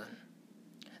on the moon.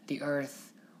 The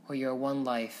earth or your one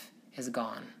life is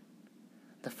gone.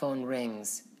 The phone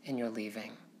rings and you're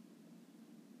leaving.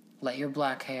 Let your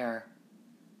black hair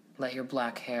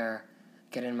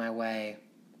get in my way,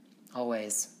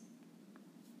 always.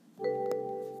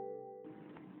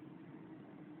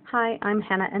 Hi, I'm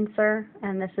Hannah Enser,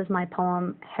 and this is my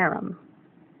poem, Harem.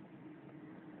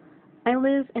 I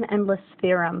live in endless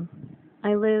theorem.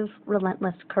 I live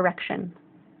relentless correction.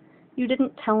 You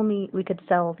didn't tell me we could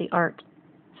sell the art.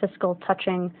 Fiscal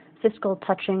touching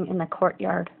in the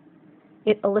courtyard.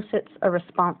 It elicits a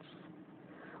response.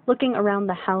 Looking around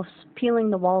the house, peeling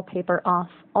the wallpaper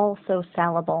off, all so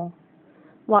salable.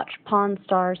 Watch Pawn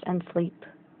Stars and sleep.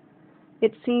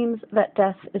 It seems that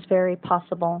death is very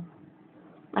possible.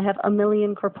 I have a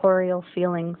million corporeal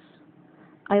feelings.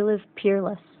 I live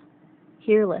peerless,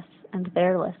 hereless and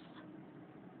thereless.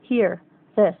 Here,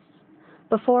 this.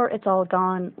 Before it's all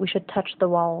gone, we should touch the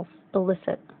walls,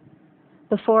 illicit.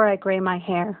 Before I gray my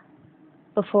hair.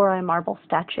 Before I marble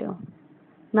statue.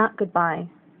 Not goodbye,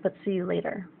 but see you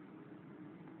later.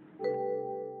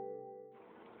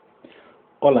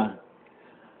 Hola,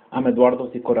 I'm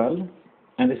Eduardo Cicoral,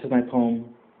 and this is my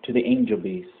poem, To the Angel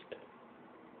Beast.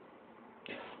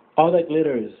 All that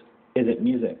glitters isn't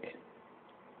music.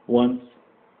 Once,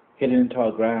 hidden in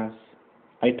tall grass,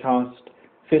 I tossed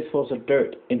fistfuls of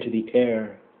dirt into the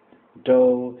air,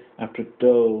 doe after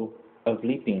doe of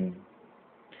leaping.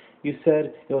 You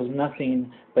said it was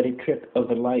nothing but a trick of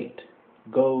the light,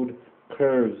 gold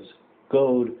curves,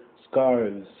 gold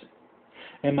scarves.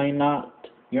 Am I not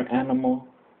your animal?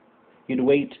 You'd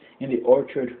wait in the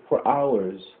orchard for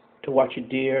hours to watch a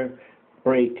deer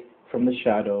break from the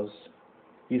shadows.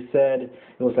 You said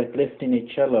it was like lifting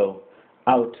a cello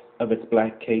out of its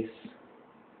black case.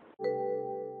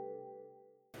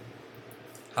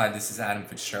 Hi, this is Adam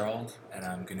Fitzgerald, and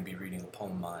I'm going to be reading a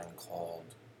poem of mine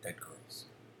called Dead Girls.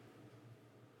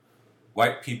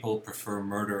 White people prefer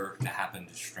murder to happen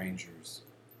to strangers.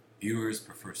 Viewers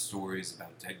prefer stories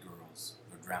about dead girls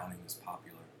where drowning is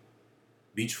popular.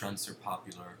 Beachfronts are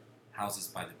popular, houses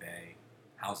by the bay,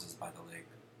 houses by the lake.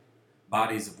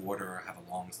 Bodies of water have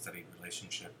a long-studied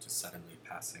relationship to suddenly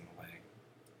passing away.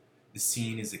 The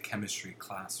scene is a chemistry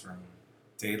classroom,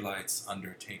 daylight's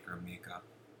undertaker makeup,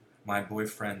 my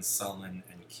boyfriend sullen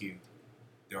and cute,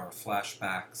 There are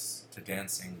flashbacks to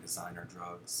dancing designer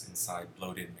drugs inside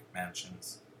bloated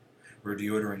McMansions, where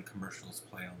deodorant commercials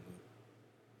play on loop.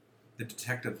 The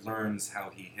detective learns how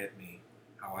he hit me,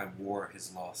 how I wore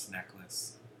his lost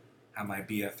necklace, how my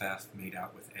BFF made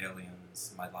out with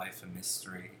aliens, my life a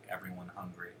mystery, everyone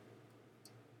hungry.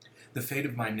 The fate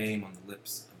of my name on the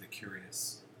lips of the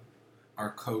curious.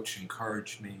 Our coach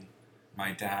encouraged me,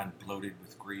 my dad bloated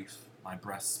with grief, my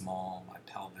breast small, my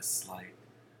pelvis slight,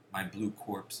 my blue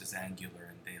corpse is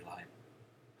angular in daylight.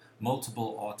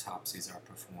 Multiple autopsies are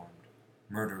performed.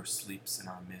 Murder sleeps in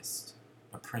our midst.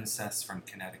 A princess from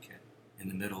Connecticut, in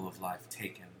the middle of life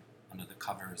taken, under the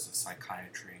covers of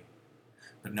psychiatry.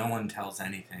 But no one tells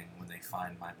anything when they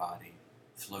find my body,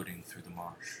 floating through the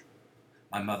marsh.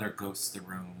 My mother ghosts the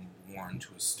room, worn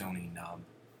to a stony nub.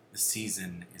 The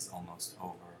season is almost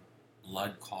over.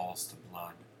 Blood calls to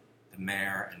blood. The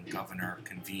mayor and governor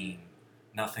convene.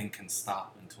 Nothing can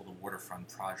stop until the waterfront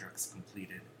project's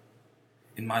completed.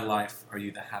 In my life, are you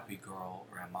the happy girl,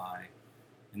 or am I?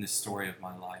 In the story of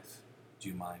my life, do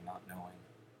you mind not knowing?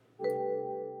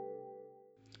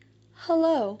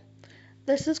 Hello,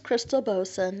 this is Crystal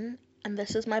Boson, and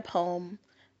this is my poem,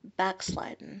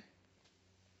 Backslidin'.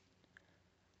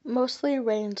 Mostly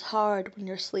rains hard when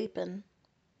you're sleepin'.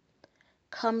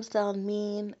 Comes down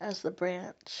mean as the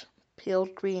branch,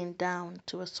 peeled green down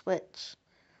to a switch,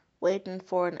 waitin'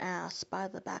 for an ass by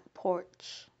the back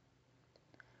porch.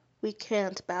 We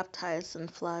can't baptize in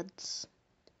floods.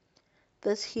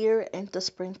 This here ain't a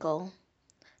sprinkle.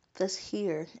 This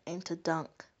here ain't a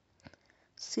dunk.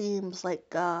 Seems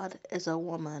like God is a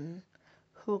woman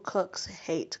who cooks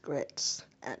hate grits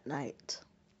at night.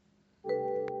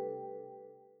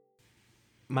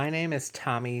 My name is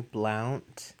Tommy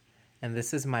Blount, and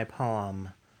this is my poem,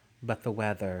 But the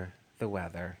Weather, the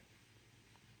Weather.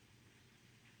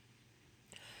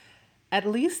 At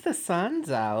least the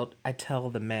sun's out, I tell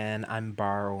the man I'm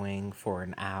borrowing for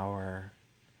an hour.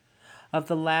 Of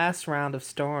the last round of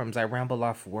storms, I ramble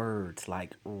off words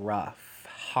like rough,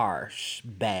 harsh,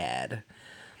 bad.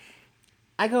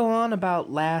 I go on about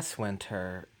last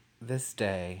winter, this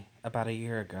day, about a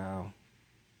year ago.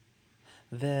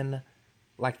 Then,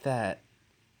 like that,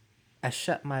 I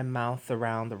shut my mouth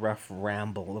around the rough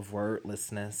ramble of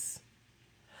wordlessness.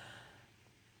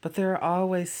 But there are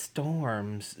always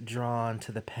storms drawn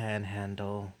to the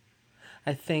panhandle.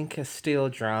 I think as steel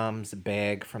drums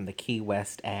beg from the Key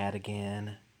West ad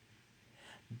again.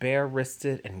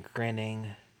 Bare-wristed and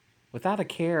grinning, without a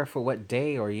care for what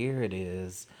day or year it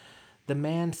is, the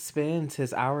man spins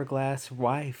his hourglass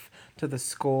wife to the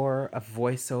score of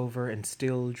voiceover and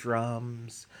steel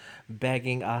drums,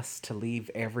 begging us to leave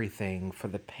everything for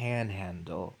the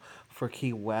panhandle, for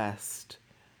Key West.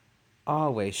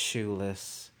 Always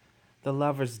shoeless. The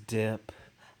lovers dip,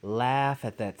 laugh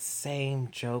at that same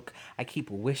joke I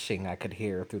keep wishing I could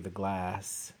hear through the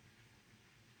glass.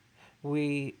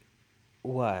 We,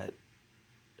 what,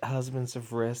 husbands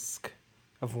of risk,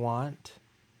 of want,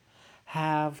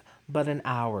 have but an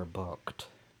hour booked.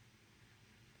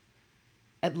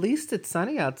 At least it's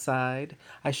sunny outside.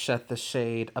 I shut the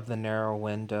shade of the narrow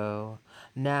window.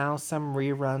 Now some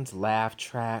reruns laugh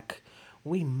track.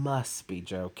 We must be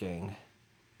joking.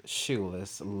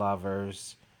 Shoeless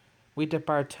lovers. We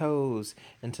dip our toes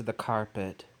into the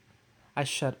carpet. I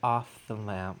shut off the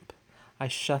lamp. I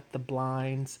shut the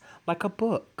blinds like a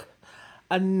book.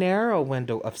 A narrow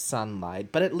window of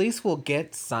sunlight, but at least we'll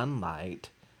get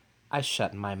sunlight. I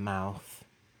shut my mouth.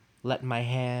 Let my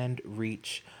hand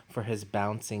reach for his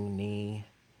bouncing knee,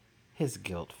 his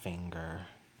guilt finger.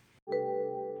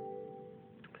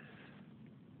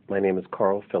 My name is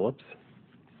Carl Phillips,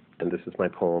 and this is my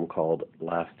poem called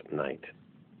Last Night.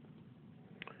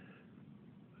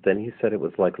 Then he said it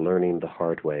was like learning the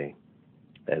hard way,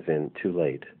 as in too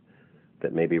late,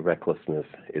 that maybe recklessness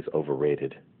is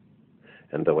overrated.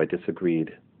 And though I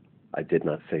disagreed, I did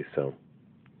not say so.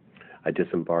 I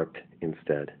disembarked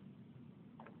instead.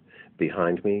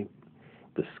 Behind me,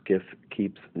 the skiff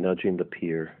keeps nudging the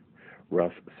pier,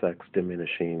 rough sex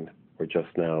diminishing or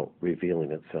just now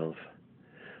revealing itself.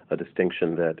 A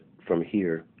distinction that, from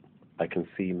here, I can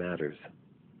see matters.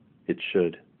 It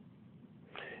should.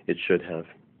 It should have.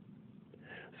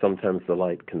 Sometimes the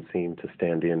light can seem to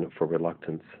stand in for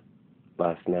reluctance.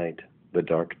 Last night, the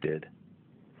dark did.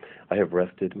 I have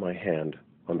rested my hand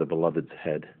on the beloved's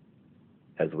head,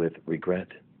 as with regret,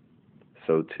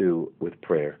 so too with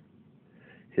prayer.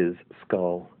 His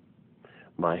skull,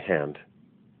 my hand.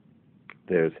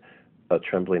 There's a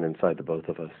trembling inside the both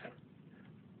of us.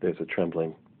 There's a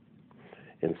trembling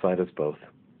inside us both.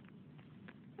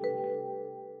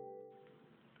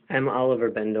 I'm Oliver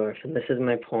Bendorf, and this is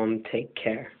my poem, Take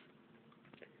Care.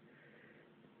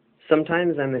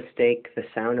 Sometimes I mistake the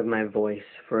sound of my voice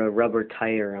for a rubber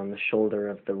tire on the shoulder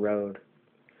of the road.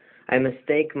 I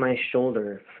mistake my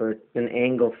shoulder for an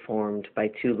angle formed by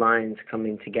two lines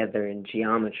coming together in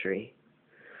geometry.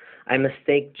 I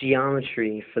mistake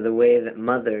geometry for the way that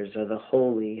mothers are the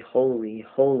holy, holy,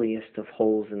 holiest of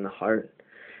holes in the heart,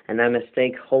 and I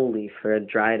mistake holy for a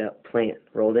dried-up plant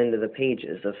rolled into the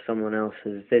pages of someone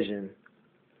else's vision.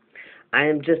 I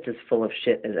am just as full of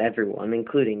shit as everyone,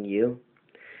 including you.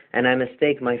 And I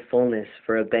mistake my fullness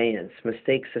for abeyance,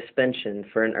 mistake suspension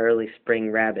for an early spring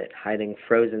rabbit hiding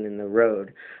frozen in the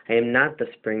road. I am not the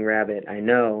spring rabbit, I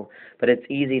know, but it's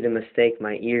easy to mistake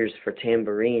my ears for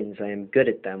tambourines. I am good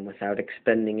at them without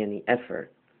expending any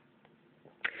effort.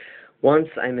 Once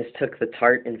I mistook the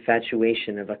tart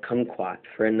infatuation of a kumquat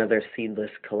for another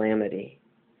seedless calamity.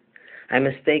 I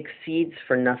mistake seeds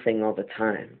for nothing all the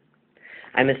time.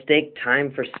 I mistake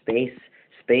time for space,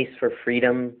 space for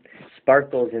freedom,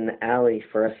 sparkles in the alley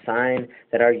for a sign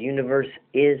that our universe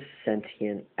is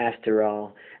sentient after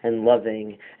all, and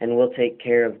loving, and will take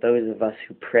care of those of us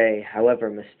who pray, however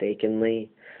mistakenly,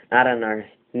 not on our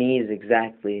knees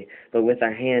exactly, but with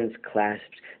our hands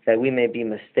clasped, that we may be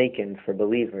mistaken for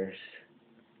believers.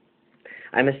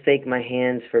 I mistake my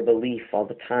hands for belief all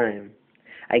the time.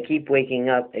 I keep waking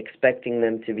up expecting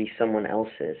them to be someone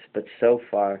else's, but so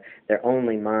far they're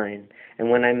only mine, and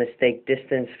when I mistake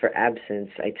distance for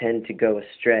absence, I tend to go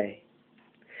astray.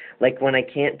 Like when I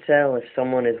can't tell if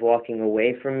someone is walking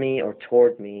away from me or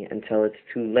toward me until it's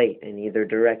too late in either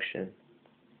direction.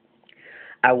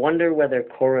 I wonder whether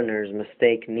coroners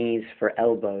mistake knees for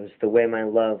elbows the way my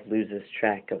love loses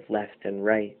track of left and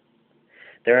right.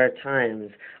 There are times,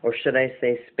 or should I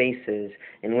say spaces,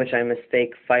 in which I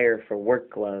mistake fire for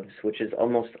work gloves, which is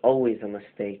almost always a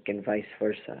mistake, and vice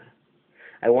versa.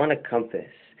 I want a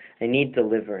compass. I need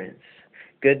deliverance.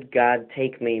 Good God,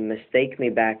 mistake me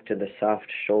back to the soft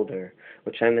shoulder,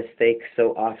 which I mistake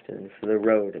so often for the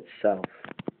road itself.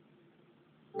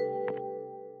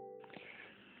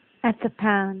 At the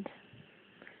Pound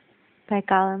by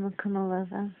Gala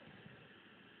Mukamalova.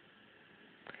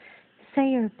 Say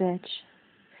you're a bitch.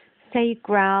 Say you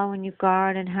growl when you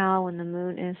guard and howl when the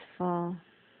moon is full.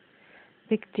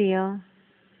 Big deal.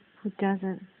 Who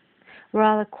doesn't? We're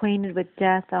all acquainted with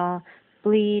death, all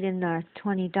bleed in our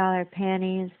 $20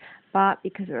 panties, bought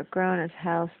because we're grown as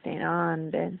hell. Stay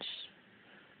on, bitch.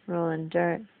 Roll in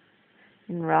dirt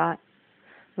and rot.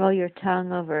 Roll your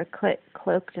tongue over a clit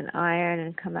cloaked in iron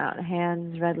and come out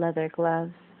hands, red leather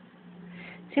gloves.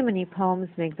 Too many poems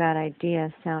make bad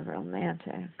ideas sound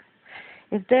romantic.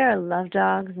 If there are love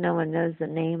dogs no one knows the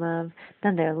name of,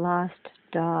 then they're lost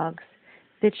dogs.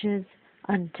 Bitches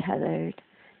untethered.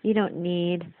 You don't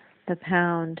need the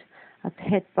pound. A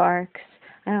pit barks.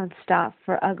 I don't stop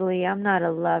for ugly. I'm not a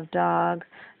love dog.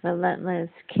 Relentless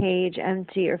cage,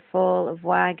 empty or full of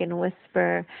wagon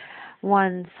whisper.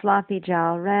 One sloppy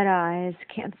jowl, red eyes,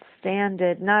 can't stand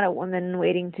it. Not a woman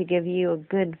waiting to give you a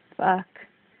good fuck.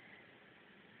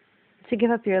 To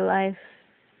give up your life.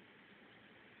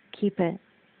 Keep it.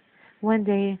 One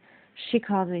day she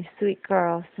called me sweet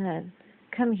girl, said,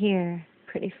 come here,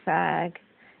 pretty fag.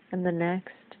 And the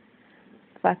next,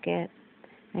 fuck it.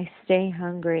 I stay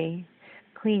hungry.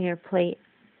 Clean your plate.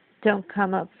 Don't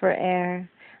come up for air.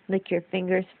 Lick your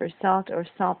fingers for salt or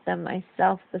salt them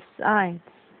myself besides.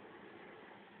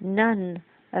 None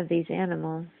of these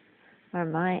animals are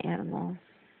my animals.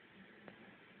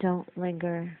 Don't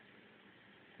linger.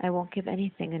 I won't give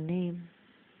anything a name.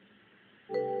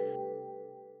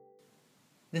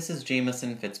 This is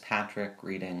Jameson Fitzpatrick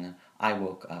reading I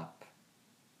Woke Up.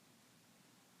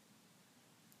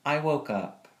 I woke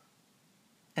up,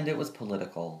 and it was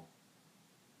political.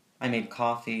 I made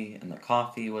coffee, and the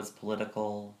coffee was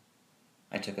political.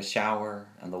 I took a shower,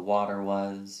 and the water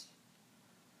was.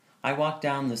 I walked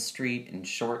down the street in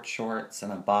short shorts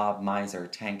and a Bob Miser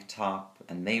tank top,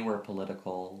 and they were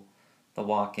political. The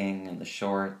walking and the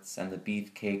shorts and the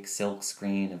beefcake silk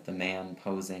screen of the man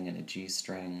posing in a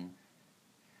G-string.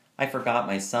 I forgot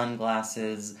my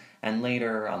sunglasses, and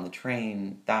later on the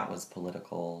train, that was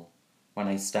political, when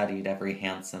I studied every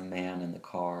handsome man in the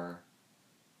car.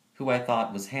 Who I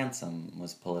thought was handsome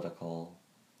was political.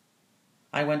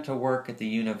 I went to work at the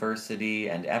university,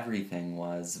 and everything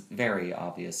was, very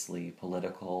obviously,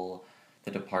 political, the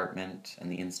department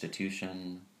and the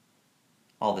institution.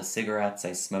 All the cigarettes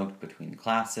I smoked between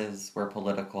classes were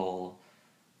political,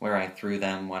 where I threw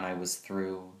them when I was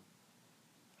through.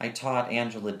 I taught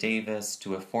Angela Davis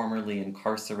to a formerly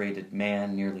incarcerated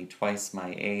man nearly twice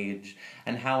my age,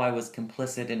 and how I was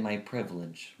complicit in my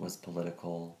privilege was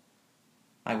political.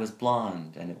 I was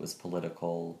blonde, and it was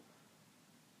political.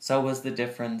 So was the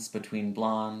difference between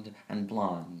blonde and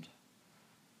blonde.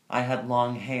 I had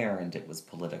long hair and it was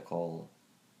political.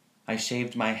 I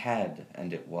shaved my head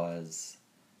and it was.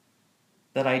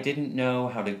 That I didn't know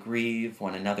how to grieve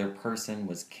when another person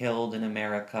was killed in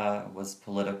America was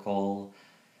political,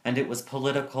 and it was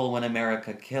political when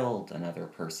America killed another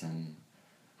person,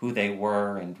 who they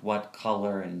were and what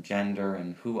color and gender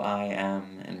and who I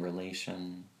am in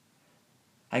relation.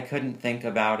 I couldn't think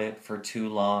about it for too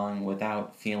long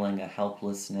without feeling a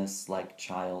helplessness like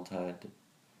childhood.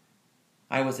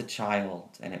 I was a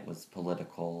child and it was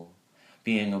political,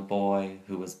 being a boy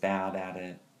who was bad at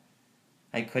it.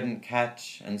 I couldn't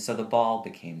catch, and so the ball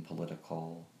became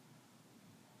political.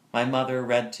 My mother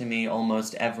read to me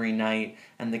almost every night,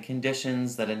 and the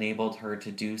conditions that enabled her to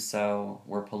do so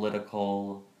were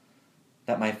political.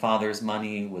 That my father's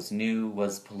money was new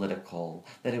was political,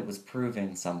 that it was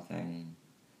proving something.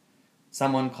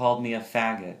 Someone called me a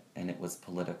faggot, and it was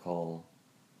political.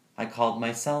 I called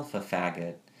myself a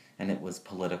faggot, and it was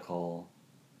political.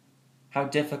 How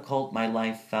difficult my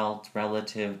life felt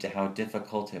relative to how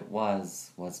difficult it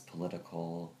was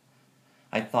political.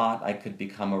 I thought I could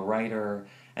become a writer,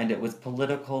 and it was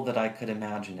political that I could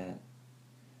imagine it.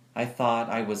 I thought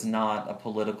I was not a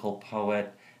political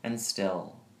poet, and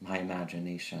still my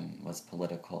imagination was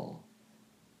political.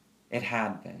 It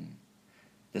had been.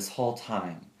 This whole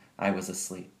time I was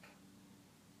asleep.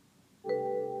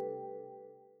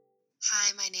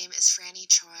 Hi, my name is Franny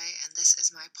Choi, and this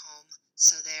is my poem,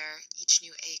 So There, Each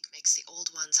New Ache Makes the Old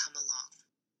Ones Hum Along.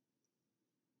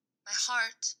 My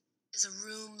heart is a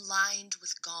room lined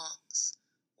with gongs.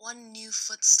 One new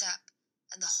footstep,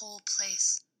 and the whole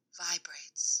place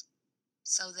vibrates.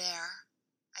 So there,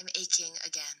 I'm aching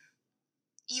again.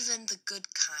 Even the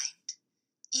good kind.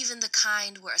 Even the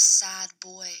kind where a sad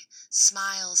boy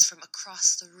smiles from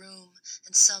across the room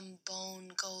and some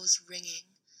bone goes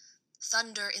ringing.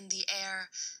 Thunder in the air,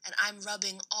 and I'm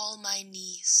rubbing all my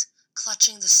knees,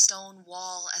 clutching the stone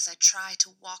wall as I try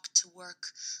to walk to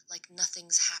work like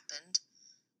nothing's happened.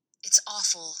 It's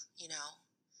awful, you know,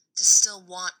 to still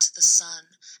want the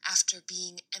sun after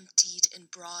being emptied in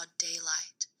broad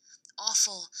daylight.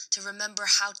 Awful to remember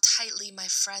how tightly my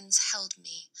friends held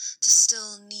me, to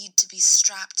still need to be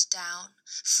strapped down,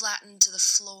 flattened to the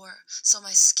floor so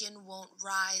my skin won't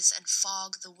rise and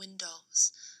fog the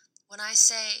windows. When I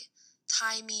say,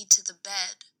 tie me to the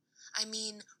bed, I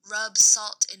mean rub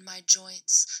salt in my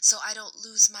joints so I don't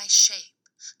lose my shape,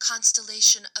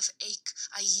 constellation of ache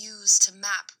I use to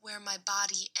map where my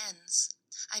body ends.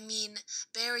 I mean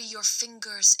bury your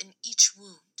fingers in each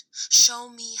wound, show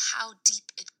me how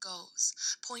deep it goes,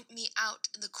 point me out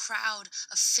in the crowd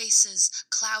of faces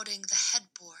clouding the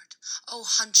headboard. Oh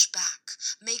hunchback,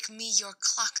 make me your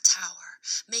clock tower,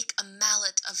 make a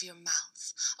mallet of your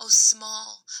mouth. Oh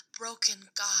small,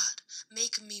 broken God,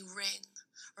 make me ring.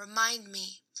 Remind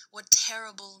me what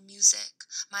terrible music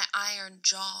my iron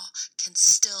jaw can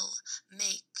still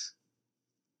make.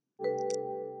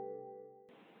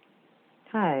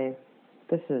 Hi,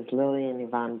 this is Lillian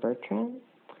Yvonne Bertrand,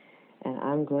 and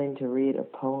I'm going to read a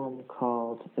poem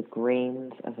called The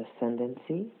Grains of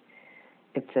Ascendancy.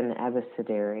 It's an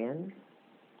abecedarian,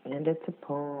 and it's a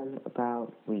poem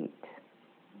about wheat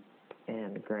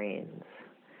and grains.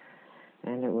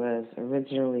 And it was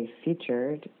originally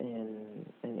featured in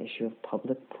an issue of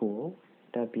Public Pool,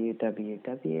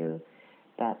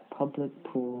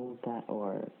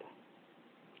 www.publicpool.org.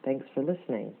 Thanks for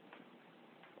listening.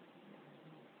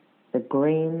 The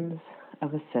Grains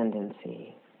of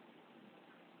Ascendancy.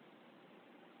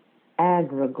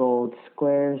 Agrigold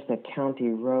squares the county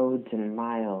roads in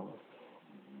miles,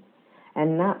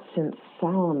 and not since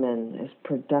Solomon is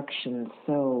production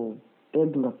so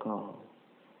biblical.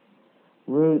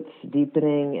 Roots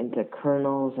deepening into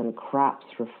kernels and crops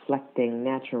reflecting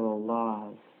natural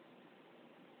laws.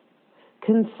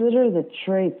 Consider the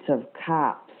traits of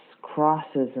copse,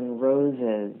 crosses, and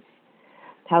roses,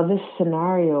 how this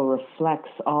scenario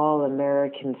reflects all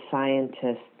American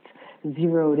scientists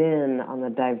zeroed in on the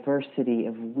diversity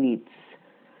of wheats,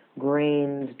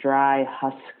 grains dry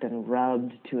husked and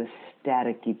rubbed to a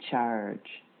staticky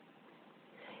charge.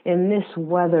 In this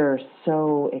weather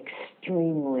so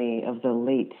extremely of the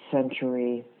late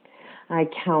century, I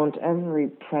count every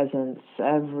presence,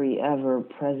 every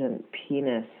ever-present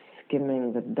penis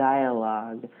skimming the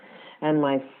dialogue, and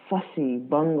my fussy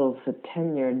bungles the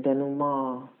tenure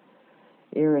denouement,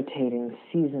 irritating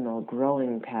seasonal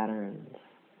growing patterns.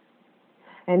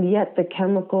 And yet the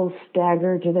chemicals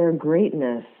stagger to their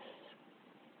greatness.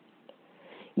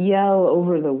 Yell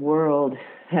over the world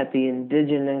that the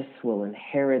indigenous will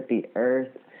inherit the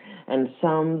earth, and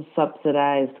some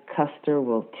subsidized custer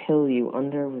will till you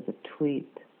under with a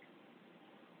tweet.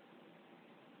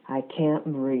 I can't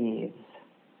breathe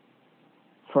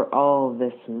for all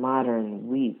this modern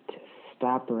wheat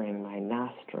stoppering my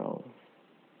nostrils.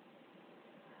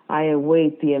 I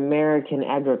await the American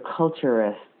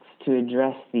agriculturists to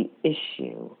address the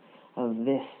issue of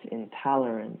this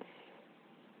intolerance.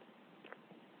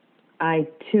 I,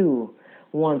 too,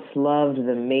 once loved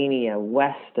the mania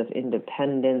west of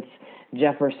Independence,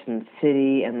 Jefferson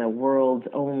City, and the world's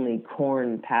only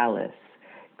corn palace,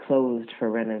 closed for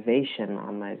renovation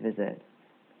on my visit.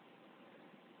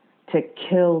 To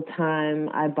kill time,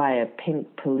 I buy a pink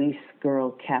police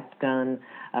girl cap gun,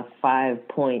 a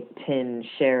 5-point tin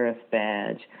sheriff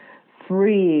badge.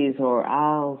 Freeze or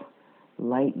I'll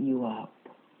light you up.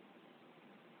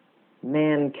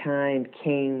 Mankind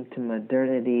came to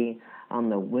modernity on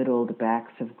the whittled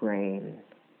backs of grain.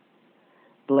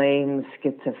 Blame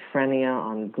schizophrenia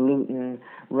on gluten,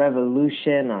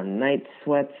 revolution on night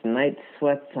sweats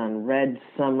on red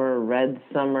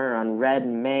summer on red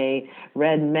May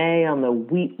on the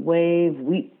wheat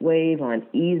wave on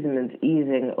easements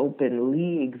easing open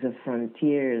leagues of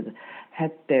frontiers,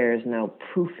 hectares now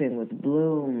proofing with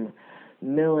bloom.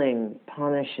 Milling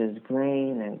punishes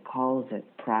grain and calls it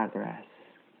progress.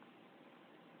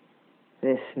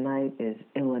 This night is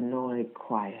Illinois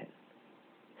quiet,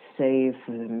 save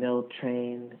for the mill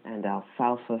train and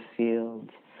alfalfa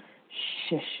fields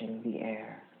shishing the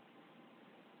air.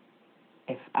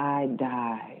 If I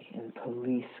die in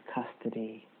police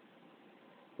custody,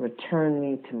 return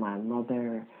me to my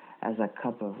mother as a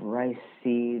cup of rice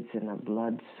seeds in a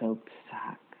blood-soaked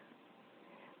sock.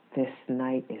 This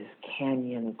night is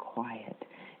canyon quiet,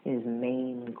 is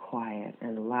Maine quiet,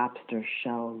 and lobster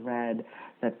shell red,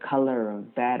 the color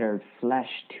of battered flesh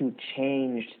too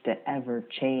changed to ever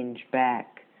change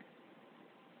back.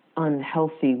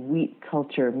 Unhealthy wheat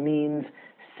culture means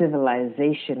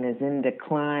civilization is in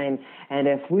decline, and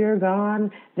if we're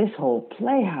gone, this whole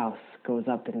playhouse goes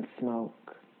up in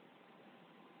smoke.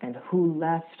 And who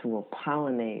left will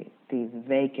pollinate these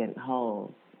vacant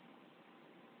hulls?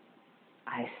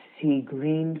 I see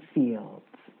green fields,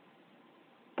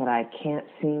 but I can't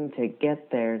seem to get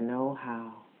there no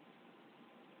how.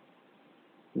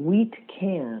 Wheat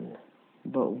can,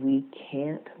 but we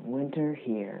can't winter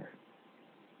here.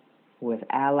 With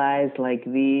allies like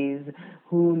these,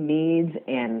 who needs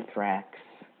anthrax?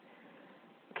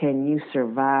 Can you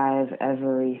survive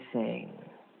everything?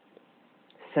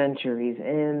 Centuries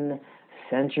in,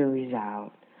 centuries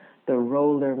out, the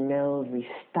roller mill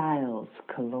restyles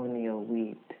colonial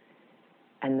wheat,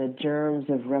 and the germs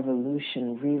of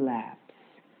revolution relapse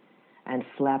and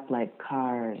flap like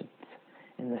cards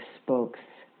in the spokes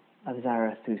of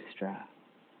Zarathustra.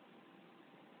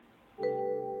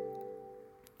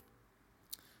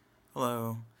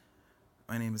 Hello,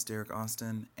 my name is Derek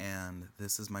Austin, and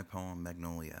this is my poem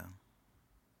Magnolia.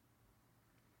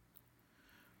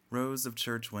 Rows of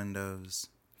church windows,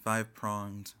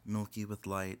 5-pronged, milky with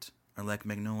light, are like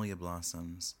magnolia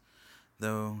blossoms,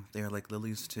 though they are like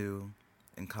lilies too,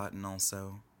 and cotton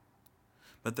also.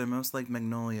 But they're most like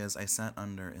magnolias I sat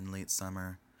under in late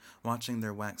summer, watching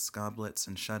their wax goblets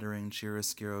and shuddering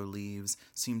chiaroscuro leaves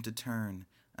seem to turn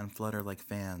and flutter like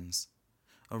fans.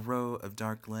 A row of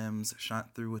dark limbs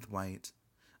shot through with white,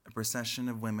 a procession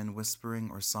of women whispering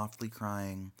or softly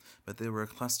crying, but they were a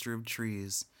cluster of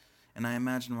trees, and I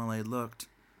imagined while I looked,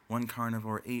 one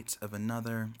carnivore ate of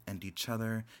another and each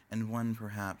other, and one,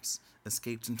 perhaps,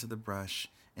 escaped into the brush,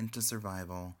 into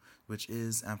survival, which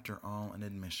is, after all, an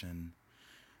admission.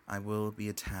 I will be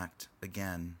attacked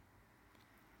again.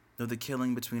 Though the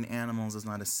killing between animals is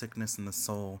not a sickness in the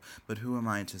soul, but who am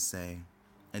I to say?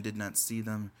 I did not see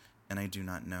them, and I do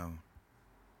not know.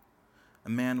 A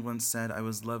man once said I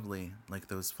was lovely, like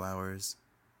those flowers,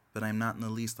 but I am not in the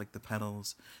least like the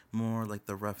petals, more like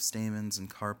the rough stamens and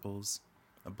carpels,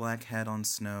 a black head on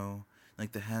snow,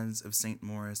 like the heads of St.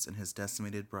 Maurice and his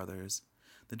decimated brothers,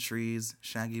 the trees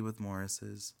shaggy with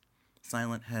Morrises,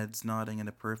 silent heads nodding in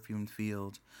a perfumed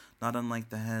field, not unlike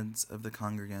the heads of the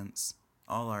congregants,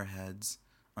 all our heads,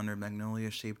 under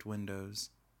magnolia-shaped windows.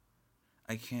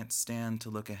 I can't stand to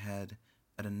look ahead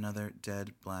at another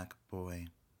dead black boy.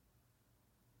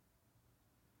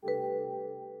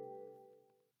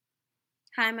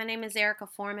 Hi, my name is Erica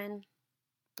Foreman,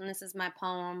 and this is my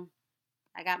poem,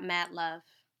 I Got Mad Love.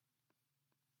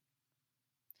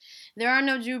 There are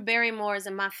no Drew Barrymores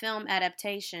in my film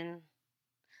adaptation.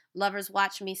 Lovers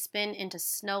watch me spin into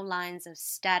snow lines of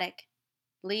static,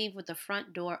 leave with the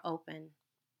front door open.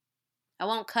 I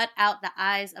won't cut out the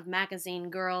eyes of magazine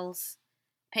girls,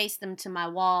 paste them to my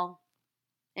wall.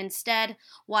 Instead,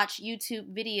 watch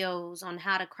YouTube videos on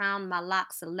how to crown my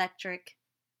locks electric,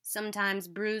 sometimes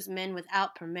bruise men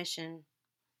without permission.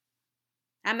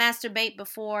 I masturbate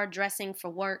before dressing for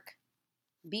work,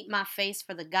 beat my face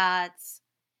for the gods,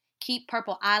 keep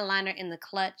purple eyeliner in the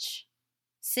clutch,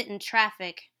 sit in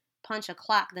traffic, punch a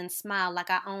clock, then smile like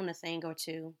I own a thing or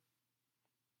two.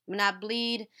 When I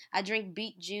bleed, I drink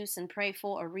beet juice and pray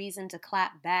for a reason to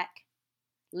clap back,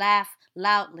 laugh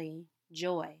loudly,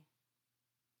 joy.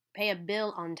 Pay a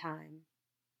bill on time.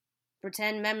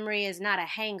 Pretend memory is not a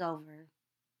hangover.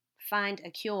 Find a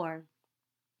cure.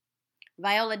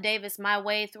 Viola Davis my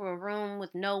way through a room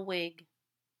with no wig.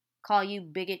 Call you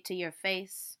bigot to your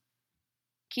face.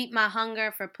 Keep my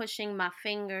hunger for pushing my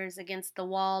fingers against the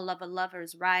wall of a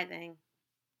lover's writhing.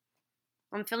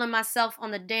 I'm feeling myself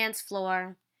on the dance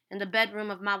floor in the bedroom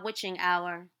of my witching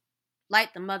hour.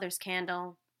 Light the mother's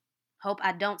candle. Hope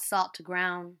I don't salt to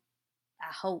ground.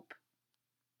 I hope.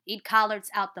 Eat collards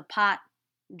out the pot.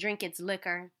 Drink its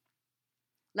liquor.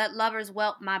 Let lovers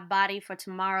whelp my body for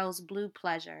tomorrow's blue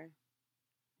pleasure.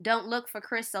 Don't look for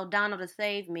Chris O'Donnell to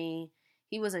save me.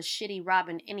 He was a shitty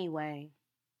Robin anyway.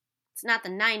 It's not the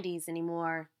 90s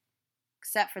anymore,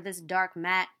 except for this dark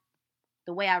mat,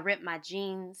 the way I rip my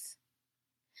jeans.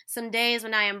 Some days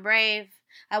when I am brave,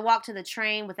 I walk to the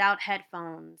train without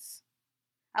headphones.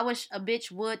 I wish a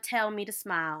bitch would tell me to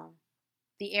smile,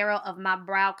 the arrow of my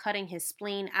brow cutting his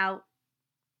spleen out.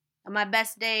 On my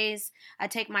best days, I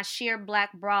take my sheer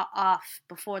black bra off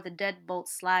before the deadbolt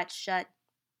slides shut.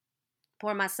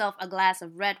 Pour myself a glass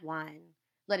of red wine,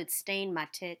 let it stain my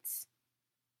tits.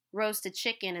 Roast a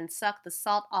chicken and suck the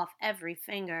salt off every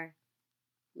finger.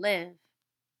 Live.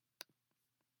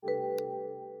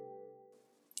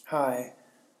 Hi,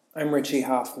 I'm Richie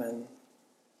Hoffman.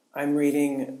 I'm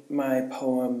reading my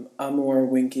poem Amor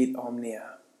Vincit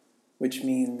Omnia, which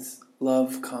means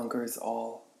love conquers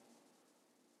all.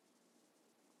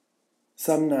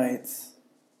 Some nights,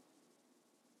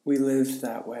 we lived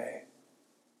that way,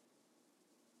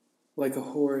 like a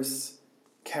horse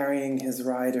carrying his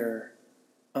rider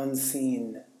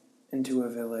unseen into a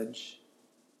village.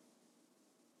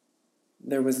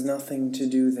 There was nothing to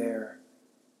do there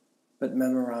but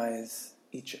memorize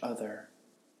each other.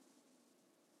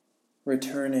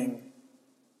 Returning,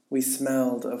 we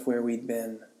smelled of where we'd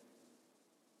been.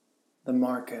 The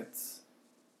markets,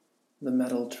 the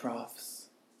metal troughs,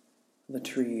 the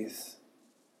trees,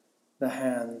 the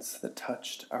hands that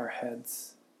touched our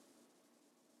heads.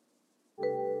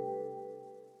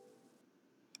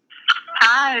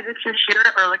 Hi, this is Shira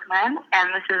Ehrlichman, and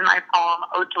this is my poem,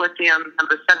 Ode to Lithium,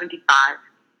 number 75,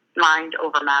 Mind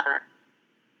Over Matter.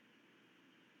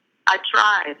 I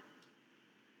tried.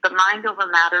 The mind over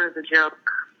matter is a joke.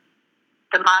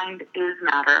 The mind is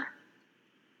matter.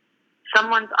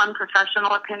 Someone's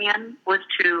unprofessional opinion was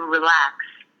to relax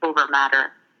over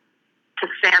matter, to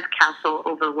sandcastle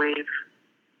over wave.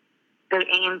 They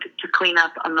aimed to clean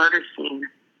up a murder scene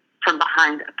from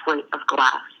behind a plate of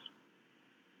glass.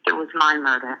 It was my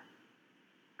murder.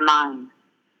 Mine.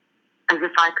 As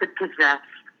if I could possess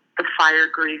the fire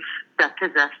grief that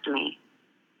possessed me.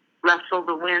 Wrestle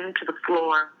the wind to the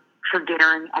floor for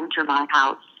daring enter my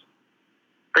house.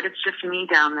 But it's just me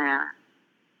down there,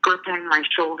 gripping my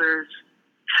shoulders,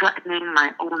 threatening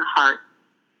my own heart.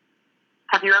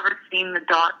 Have you ever seen the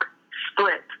dark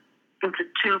split into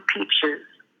two peaches?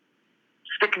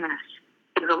 Sickness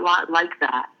is a lot like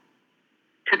that.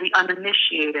 To the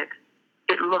uninitiated,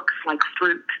 it looks like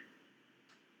fruit.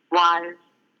 Wise,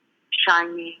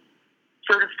 shiny,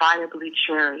 certifiably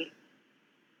cherry.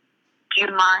 Do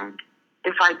you mind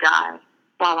if I die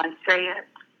while I say it?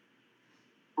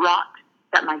 Rot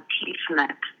that my teeth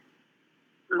met.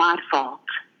 My fault.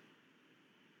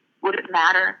 Would it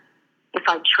matter if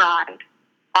I tried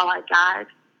while I died?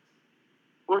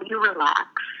 Will you relax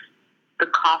the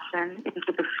coffin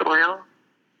into the soil?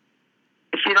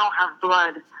 If you don't have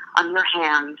blood on your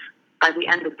hands by the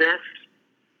end of this,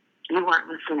 you weren't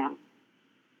listening.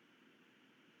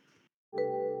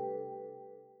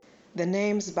 The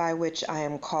names by which I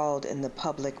am called in the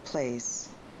public place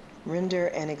render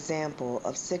an example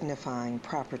of signifying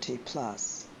property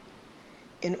plus.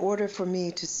 In order for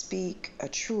me to speak a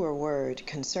truer word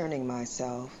concerning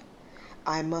myself,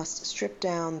 I must strip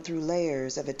down through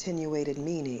layers of attenuated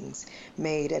meanings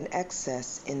made an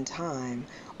excess in time,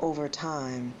 over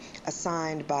time,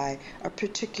 assigned by a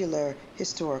particular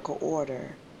historical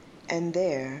order, and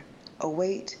there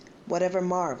await whatever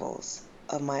marvels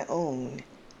of my own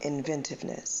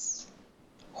inventiveness.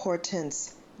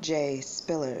 Hortense J.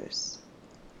 Spillers,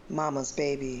 Mama's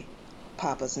Baby,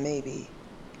 Papa's Maybe,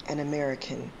 an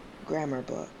American Grammar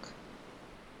Book.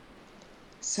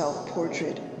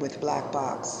 Self-Portrait with Black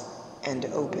Box and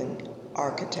Open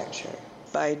Architecture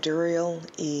by Duriel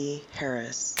E.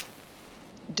 Harris.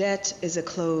 Debt is a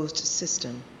closed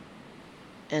system,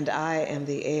 and I am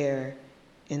the air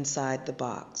inside the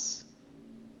box,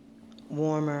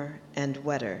 warmer and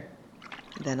wetter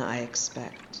than I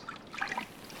expect.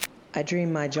 I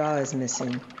dream my jaw is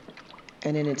missing,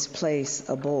 and in its place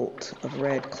a bolt of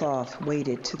red cloth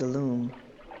weighted to the loom,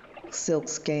 silk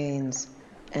skeins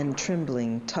and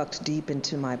trembling tucked deep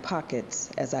into my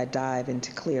pockets as I dive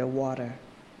into clear water.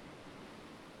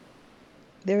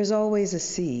 There is always a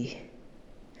sea,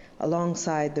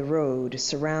 alongside the road,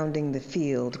 surrounding the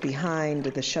field, behind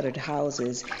the shuttered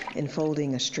houses,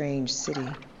 enfolding a strange city.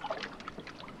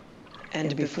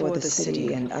 And before the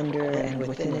city and under and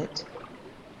within it,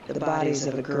 the bodies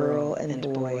of a girl and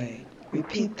boy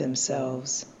repeat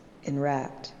themselves,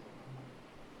 enwrapped.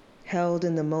 Held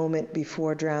in the moment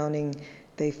before drowning,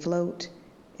 they float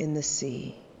in the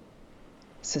sea,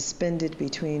 suspended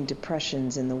between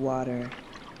depressions in the water,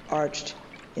 arched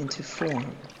into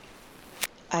form.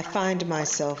 I find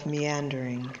myself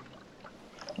meandering,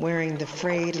 wearing the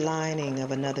frayed lining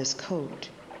of another's coat,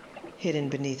 hidden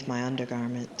beneath my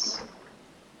undergarments.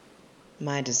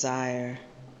 My desire,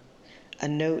 a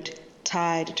note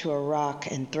tied to a rock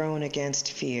and thrown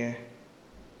against fear.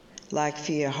 Like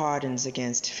fear hardens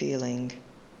against feeling,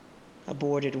 a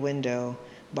boarded window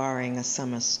barring a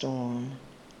summer storm.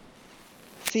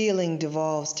 Feeling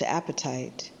devolves to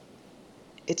appetite,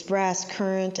 its brass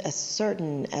current as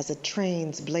certain as a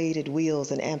train's bladed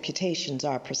wheels and amputations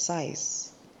are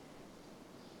precise.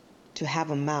 To have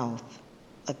a mouth,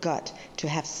 a gut, to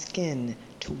have skin,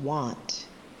 to want.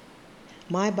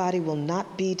 My body will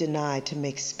not be denied to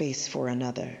make space for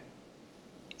another.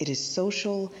 It is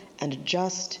social and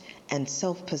just and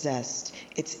self-possessed,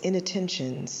 its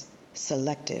inattentions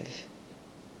selective.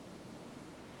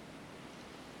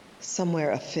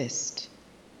 Somewhere a fist,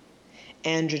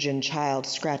 androgen child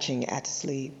scratching at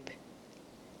sleep,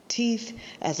 teeth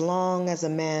as long as a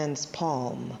man's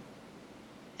palm,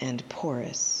 and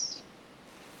porous.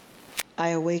 I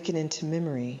awaken into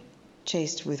memory,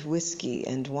 chased with whiskey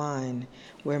and wine,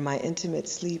 where my intimate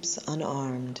sleeps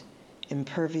unarmed,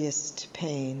 impervious to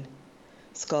pain,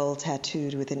 skull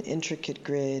tattooed with an intricate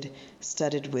grid,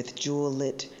 studded with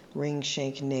jewel-lit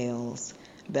ring-shank nails,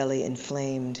 belly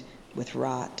inflamed with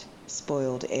rot,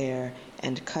 spoiled air,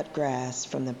 and cut grass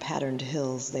from the patterned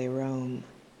hills they roam.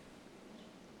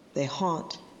 They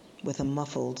haunt with a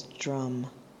muffled drum.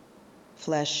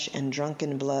 Flesh and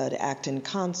drunken blood act in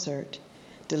concert,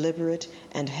 deliberate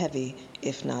and heavy,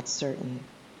 if not certain.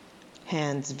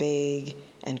 Hands vague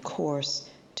and coarse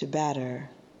to batter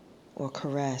or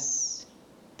caress,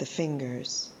 the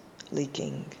fingers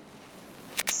leaking.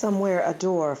 Somewhere a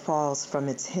door falls from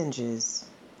its hinges,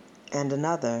 and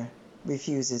another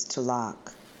refuses to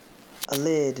lock. A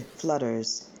lid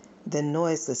flutters, then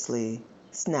noiselessly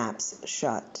snaps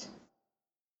shut.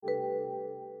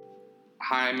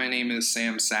 Hi, my name is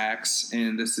Sam Sachs,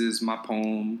 and this is my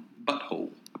poem, Butthole.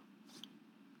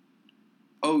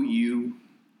 Oh, you.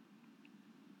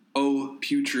 Oh,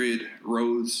 putrid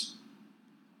rose.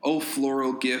 Oh,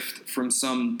 floral gift from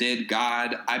some dead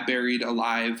god I buried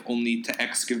alive only to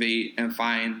excavate and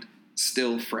find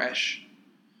still fresh.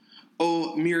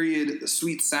 Oh, myriad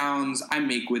sweet sounds I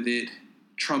make with it,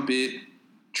 trumpet,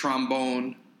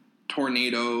 trombone,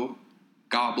 tornado,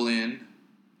 goblin.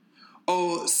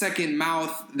 Oh, second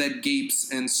mouth that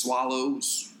gapes and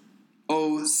swallows.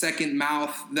 Oh, second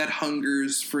mouth that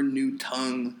hungers for new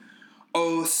tongue.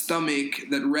 Oh, stomach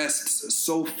that rests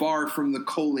so far from the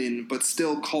colon but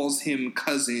still calls him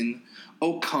cousin.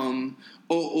 Oh, come,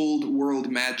 oh, old world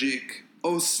magic.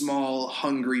 Oh, small,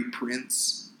 hungry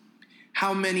prince.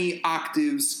 How many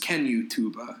octaves can you,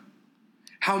 tuba?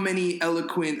 How many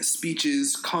eloquent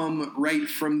speeches come right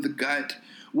from the gut?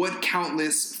 What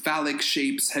countless phallic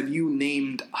shapes have you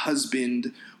named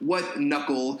husband? What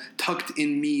knuckle tucked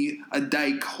in me a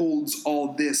dike holds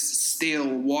all this stale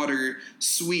water,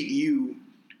 sweet you,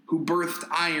 who birthed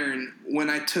iron when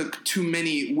I took too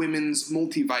many women's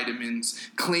multivitamins,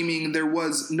 claiming there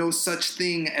was no such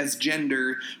thing as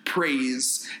gender,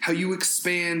 praise, how you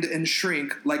expand and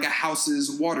shrink like a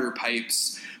house's water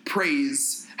pipes,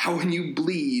 praise, how when you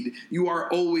bleed, you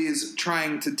are always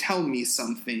trying to tell me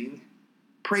something.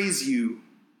 Praise you,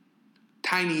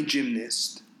 tiny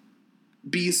gymnast,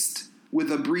 beast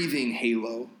with a breathing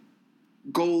halo,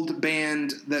 gold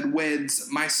band that weds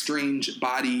my strange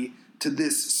body to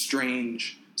this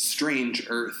strange, strange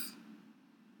earth.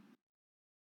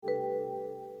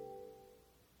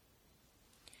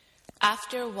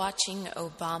 After watching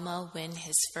Obama win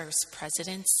his first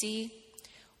presidency,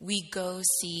 We go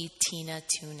see Tina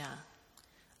Tuna,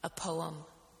 a poem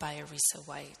by Arisa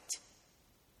White.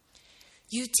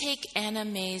 You take Anna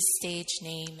May's stage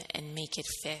name and make it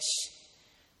fish,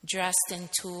 dressed in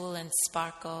tulle and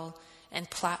sparkle and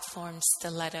platform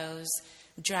stilettos,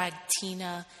 drag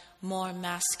Tina, more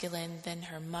masculine than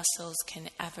her muscles can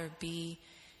ever be,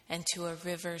 into a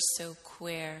river so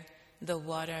queer the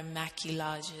water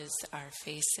maquillages our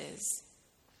faces.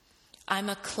 I'm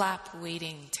a clap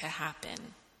waiting to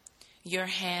happen. Your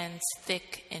hands,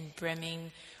 thick and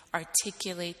brimming,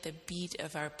 articulate the beat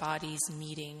of our bodies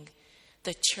meeting.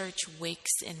 The church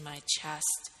wakes in my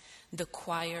chest. The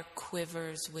choir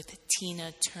quivers with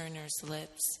Tina Turner's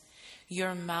lips.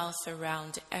 Your mouth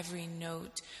around every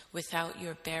note without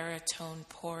your baritone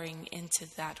pouring into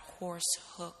that hoarse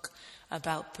hook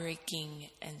about breaking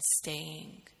and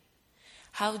staying.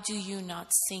 How do you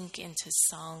not sink into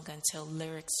song until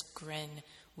lyrics grin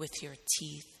with your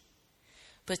teeth?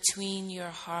 Between your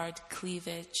hard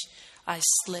cleavage, I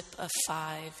slip a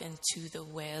 5 into the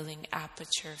wailing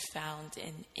aperture found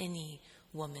in any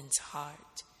woman's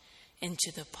heart,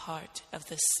 into the part of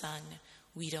the sun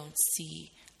we don't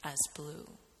see as blue.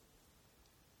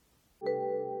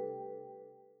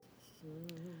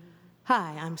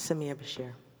 Hi, I'm Samia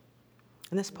Bashir,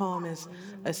 and this poem is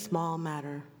A Small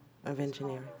Matter of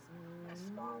Engineering.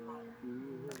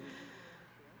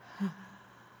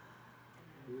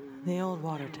 The old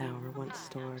water tower once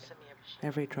stored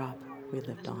every drop we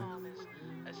lived on.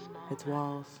 Its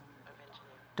walls,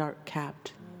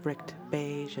 dark-capped, bricked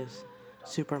beige as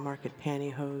supermarket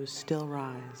pantyhose, still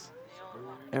rise,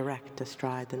 erect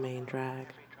astride the main drag,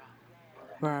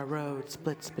 where our road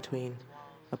splits between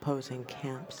opposing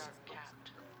camps.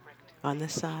 On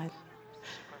this side,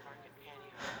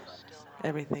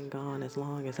 everything gone as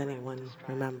long as anyone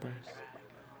remembers,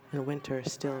 and winter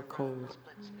still cold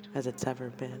as it's ever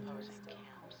been.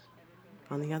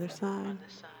 On the other side,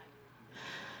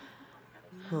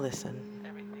 listen.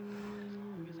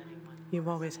 You've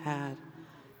always had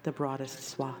the broadest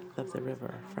swath of the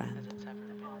river, friend.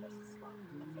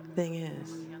 Thing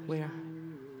is, we're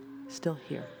still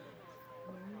here.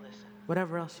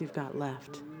 Whatever else you've got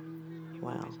left,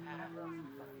 well,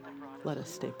 let us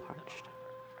stay parched.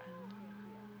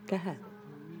 Go ahead.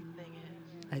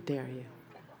 I dare you.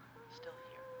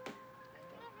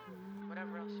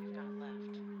 Whatever else you've got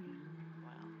left,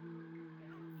 well,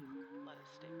 let us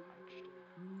stay parched.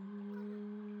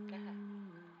 Go ahead.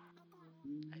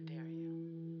 I dare you.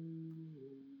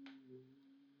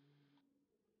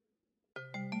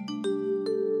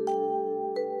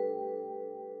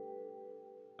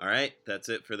 All right, that's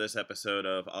it for this episode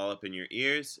of All Up in Your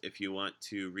Ears. If you want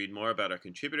to read more about our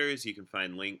contributors, you can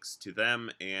find links to them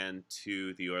and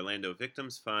to the Orlando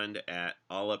Victims Fund at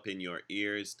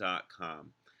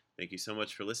allupinyourears.com. Thank you so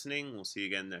much for listening. We'll see you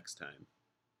again next time.